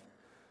my life.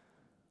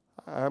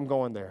 I'm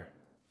going there.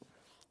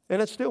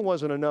 And it still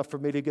wasn't enough for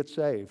me to get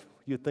saved.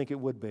 You'd think it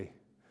would be.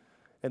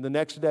 And the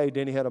next day,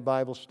 Denny had a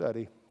Bible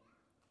study,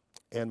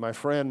 and my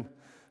friend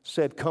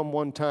said, come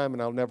one time,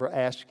 and I'll never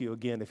ask you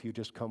again if you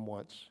just come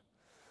once.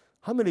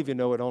 How many of you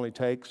know it only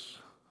takes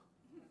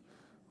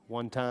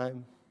one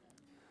time?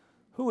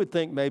 Who would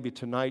think maybe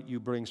tonight you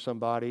bring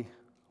somebody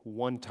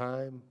one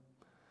time.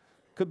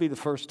 Could be the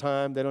first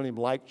time. They don't even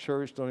like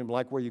church, don't even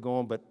like where you're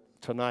going, but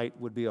tonight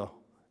would be a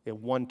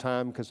one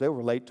time because they'll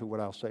relate to what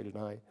I'll say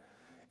tonight.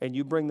 And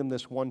you bring them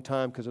this one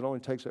time because it only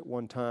takes that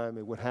one time.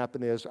 And what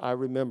happened is, I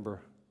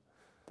remember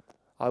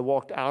I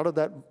walked out of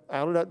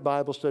that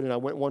Bible study, and I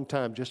went one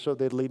time just so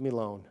they'd leave me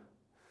alone.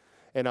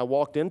 And I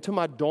walked into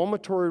my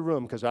dormitory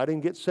room because I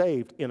didn't get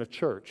saved in a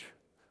church.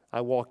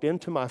 I walked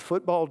into my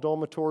football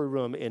dormitory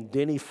room, and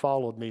Denny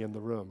followed me in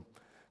the room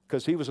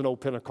because he was an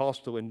old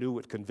Pentecostal and knew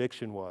what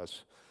conviction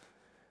was.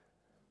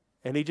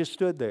 And he just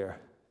stood there.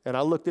 And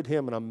I looked at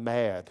him, and I'm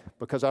mad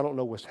because I don't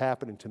know what's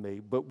happening to me,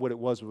 but what it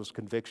was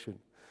conviction.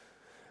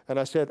 And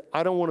I said,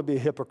 I don't want to be a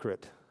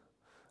hypocrite.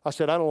 I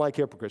said, I don't like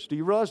hypocrites. Do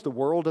you realize the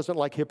world doesn't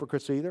like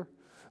hypocrites either?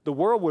 The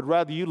world would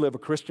rather you live a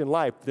Christian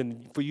life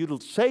than for you to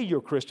say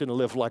you're Christian and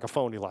live like a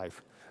phony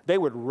life. They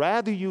would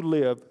rather you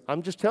live,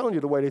 I'm just telling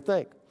you the way they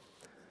think.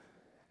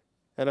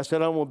 And I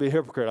said, I don't want to be a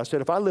hypocrite. I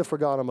said, if I live for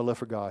God, I'm going to live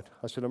for God.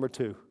 I said, number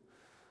two,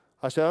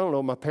 I said, I don't know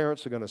what my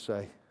parents are going to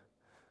say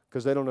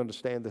because they don't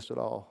understand this at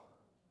all.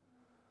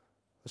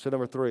 I said,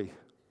 number three,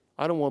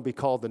 I don't want to be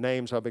called the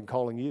names I've been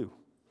calling you.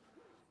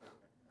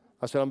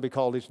 I said, I'm going to be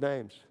called these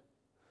names.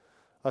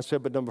 I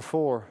said, but number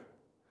four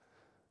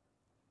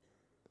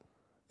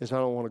is I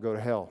don't want to go to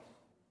hell.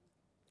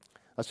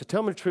 I said,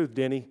 tell me the truth,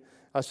 Denny.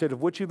 I said, if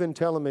what you've been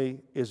telling me,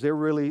 is there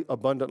really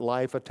abundant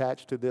life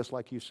attached to this,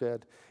 like you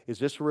said? Is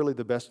this really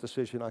the best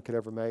decision I could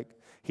ever make?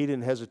 He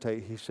didn't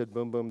hesitate. He said,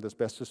 boom, boom, the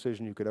best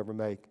decision you could ever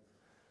make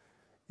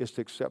is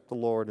to accept the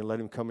Lord and let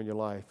Him come in your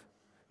life.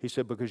 He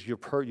said, because you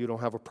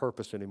don't have a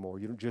purpose anymore.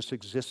 You're just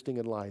existing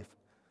in life.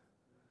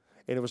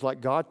 And it was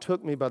like God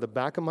took me by the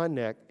back of my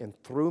neck and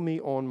threw me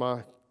on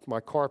my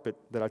carpet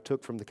that I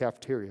took from the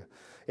cafeteria.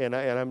 And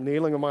I'm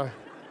kneeling on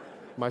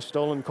my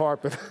stolen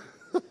carpet.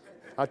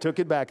 I took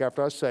it back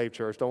after I was saved,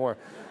 church. Don't worry.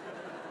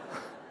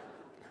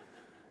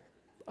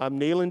 I'm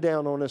kneeling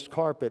down on this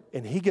carpet,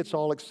 and he gets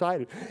all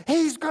excited.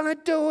 He's going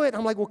to do it.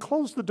 I'm like, well,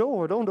 close the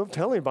door. Don't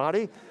tell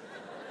anybody.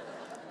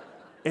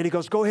 And he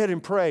goes, go ahead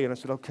and pray. And I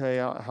said, okay,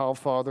 our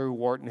Father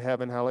who art in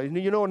heaven, hallelujah.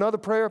 And you know another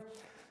prayer?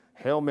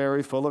 Hail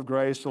Mary, full of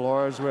grace, the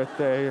Lord is with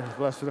thee.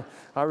 Blessed.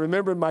 I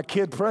remember my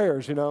kid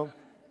prayers, you know.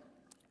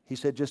 He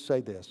said, just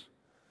say this.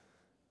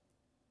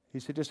 He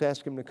said, just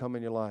ask Him to come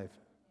in your life.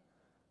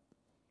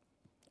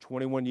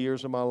 21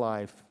 years of my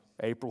life,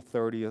 April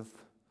 30th,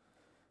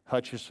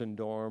 Hutchison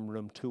dorm,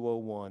 room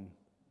 201.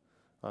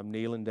 I'm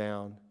kneeling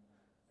down,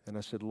 and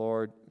I said,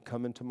 Lord,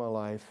 come into my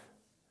life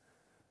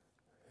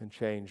and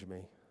change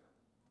me.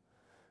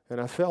 And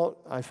I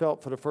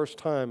felt for the first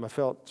time, I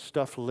felt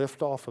stuff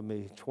lift off of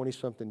me,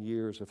 20-something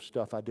years of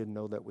stuff I didn't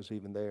know that was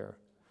even there.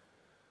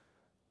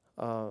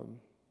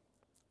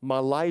 My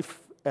life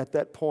at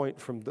that point,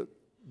 from the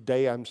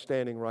day I'm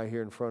standing right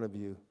here in front of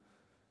you,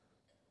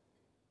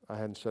 I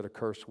hadn't said a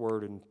curse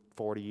word in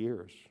 40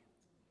 years.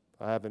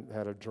 I haven't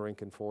had a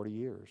drink in 40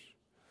 years.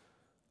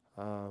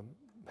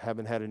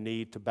 Haven't had a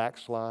need to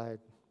backslide.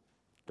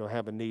 Don't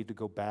have a need to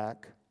go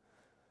back.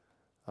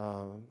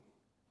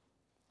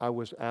 I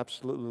was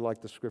absolutely,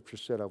 like the scripture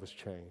said, I was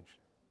changed.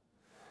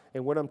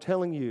 And what I'm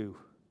telling you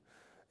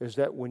is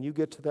that when you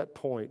get to that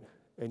point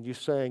and you're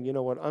saying, you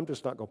know what, I'm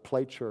just not going to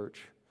play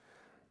church,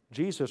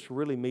 Jesus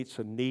really meets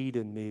a need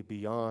in me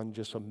beyond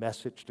just a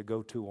message to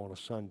go to on a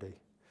Sunday.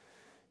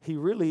 He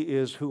really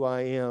is who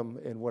I am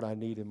and what I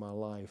need in my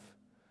life.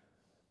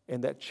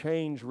 And that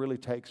change really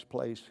takes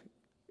place.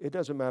 It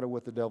doesn't matter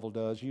what the devil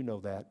does. You know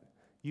that.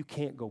 You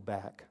can't go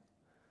back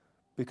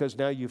because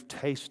now you've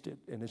tasted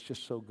and it's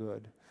just so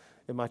good.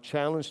 And my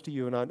challenge to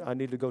you, and I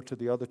need to go to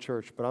the other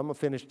church, but I'm going to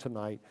finish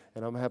tonight,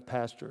 and I'm going to have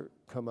Pastor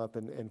come up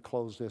and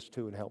close this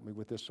too and help me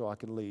with this so I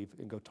can leave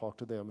and go talk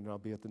to them, and I'll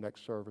be at the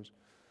next service.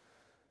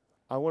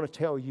 I want to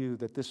tell you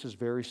that this is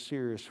very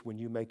serious when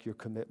you make your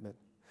commitment.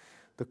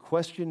 The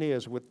question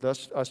is, with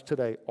us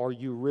today, are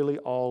you really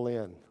all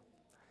in?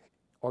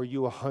 Are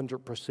you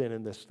 100%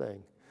 in this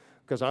thing?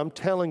 Because I'm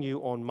telling you,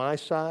 on my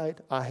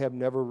side, I have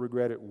never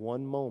regretted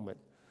one moment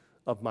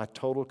of my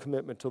total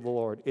commitment to the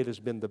Lord. It has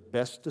been the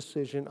best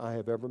decision I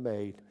have ever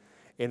made,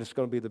 and it's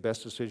going to be the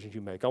best decision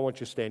you make. I want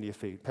you to stand to your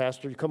feet.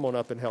 Pastor, you come on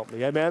up and help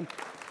me. Amen?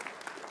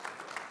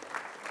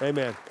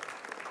 Amen.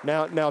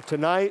 Now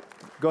tonight,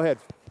 go ahead.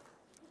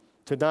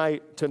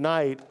 Tonight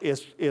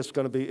it's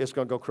going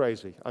to go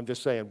crazy. I'm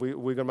just saying, we're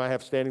going to might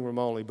have standing room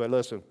only, but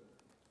listen.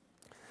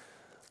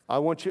 I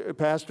want you,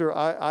 Pastor,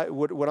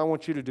 what I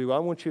want you to do, I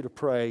want you to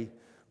pray,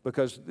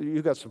 because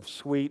you got some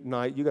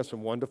you got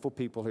some wonderful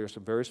people here,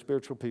 some very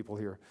spiritual people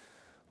here.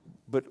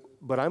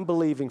 But I'm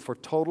believing for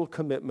total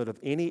commitment of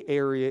any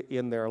area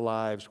in their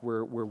lives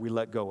where we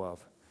let go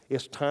of.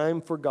 It's time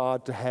for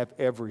God to have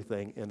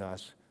everything in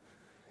us.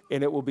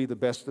 And it will be the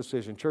best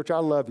decision. Church, I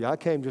love you. I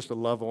came just to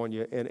love on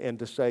you and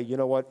to say, you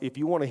know what, if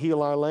you want to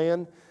heal our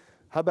land,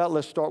 how about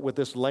let's start with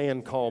this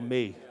land called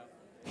me.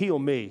 Heal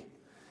me.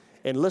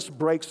 And let's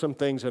break some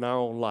things in our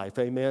own life.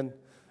 Amen.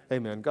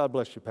 Amen. God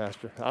bless you,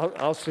 Pastor.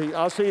 I'll see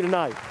you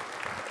tonight.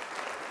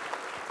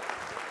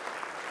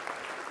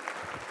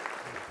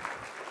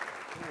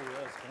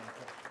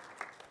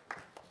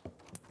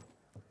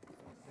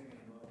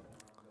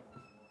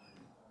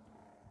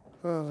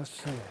 Let's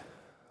see.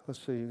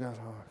 Let's see. You got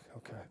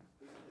okay.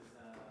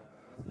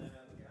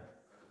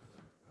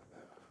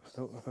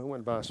 It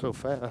went by so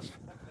fast.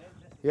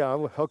 Yeah.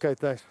 Okay.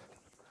 Thanks.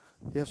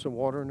 You have some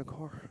water in the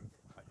car?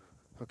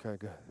 Okay.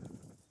 Good.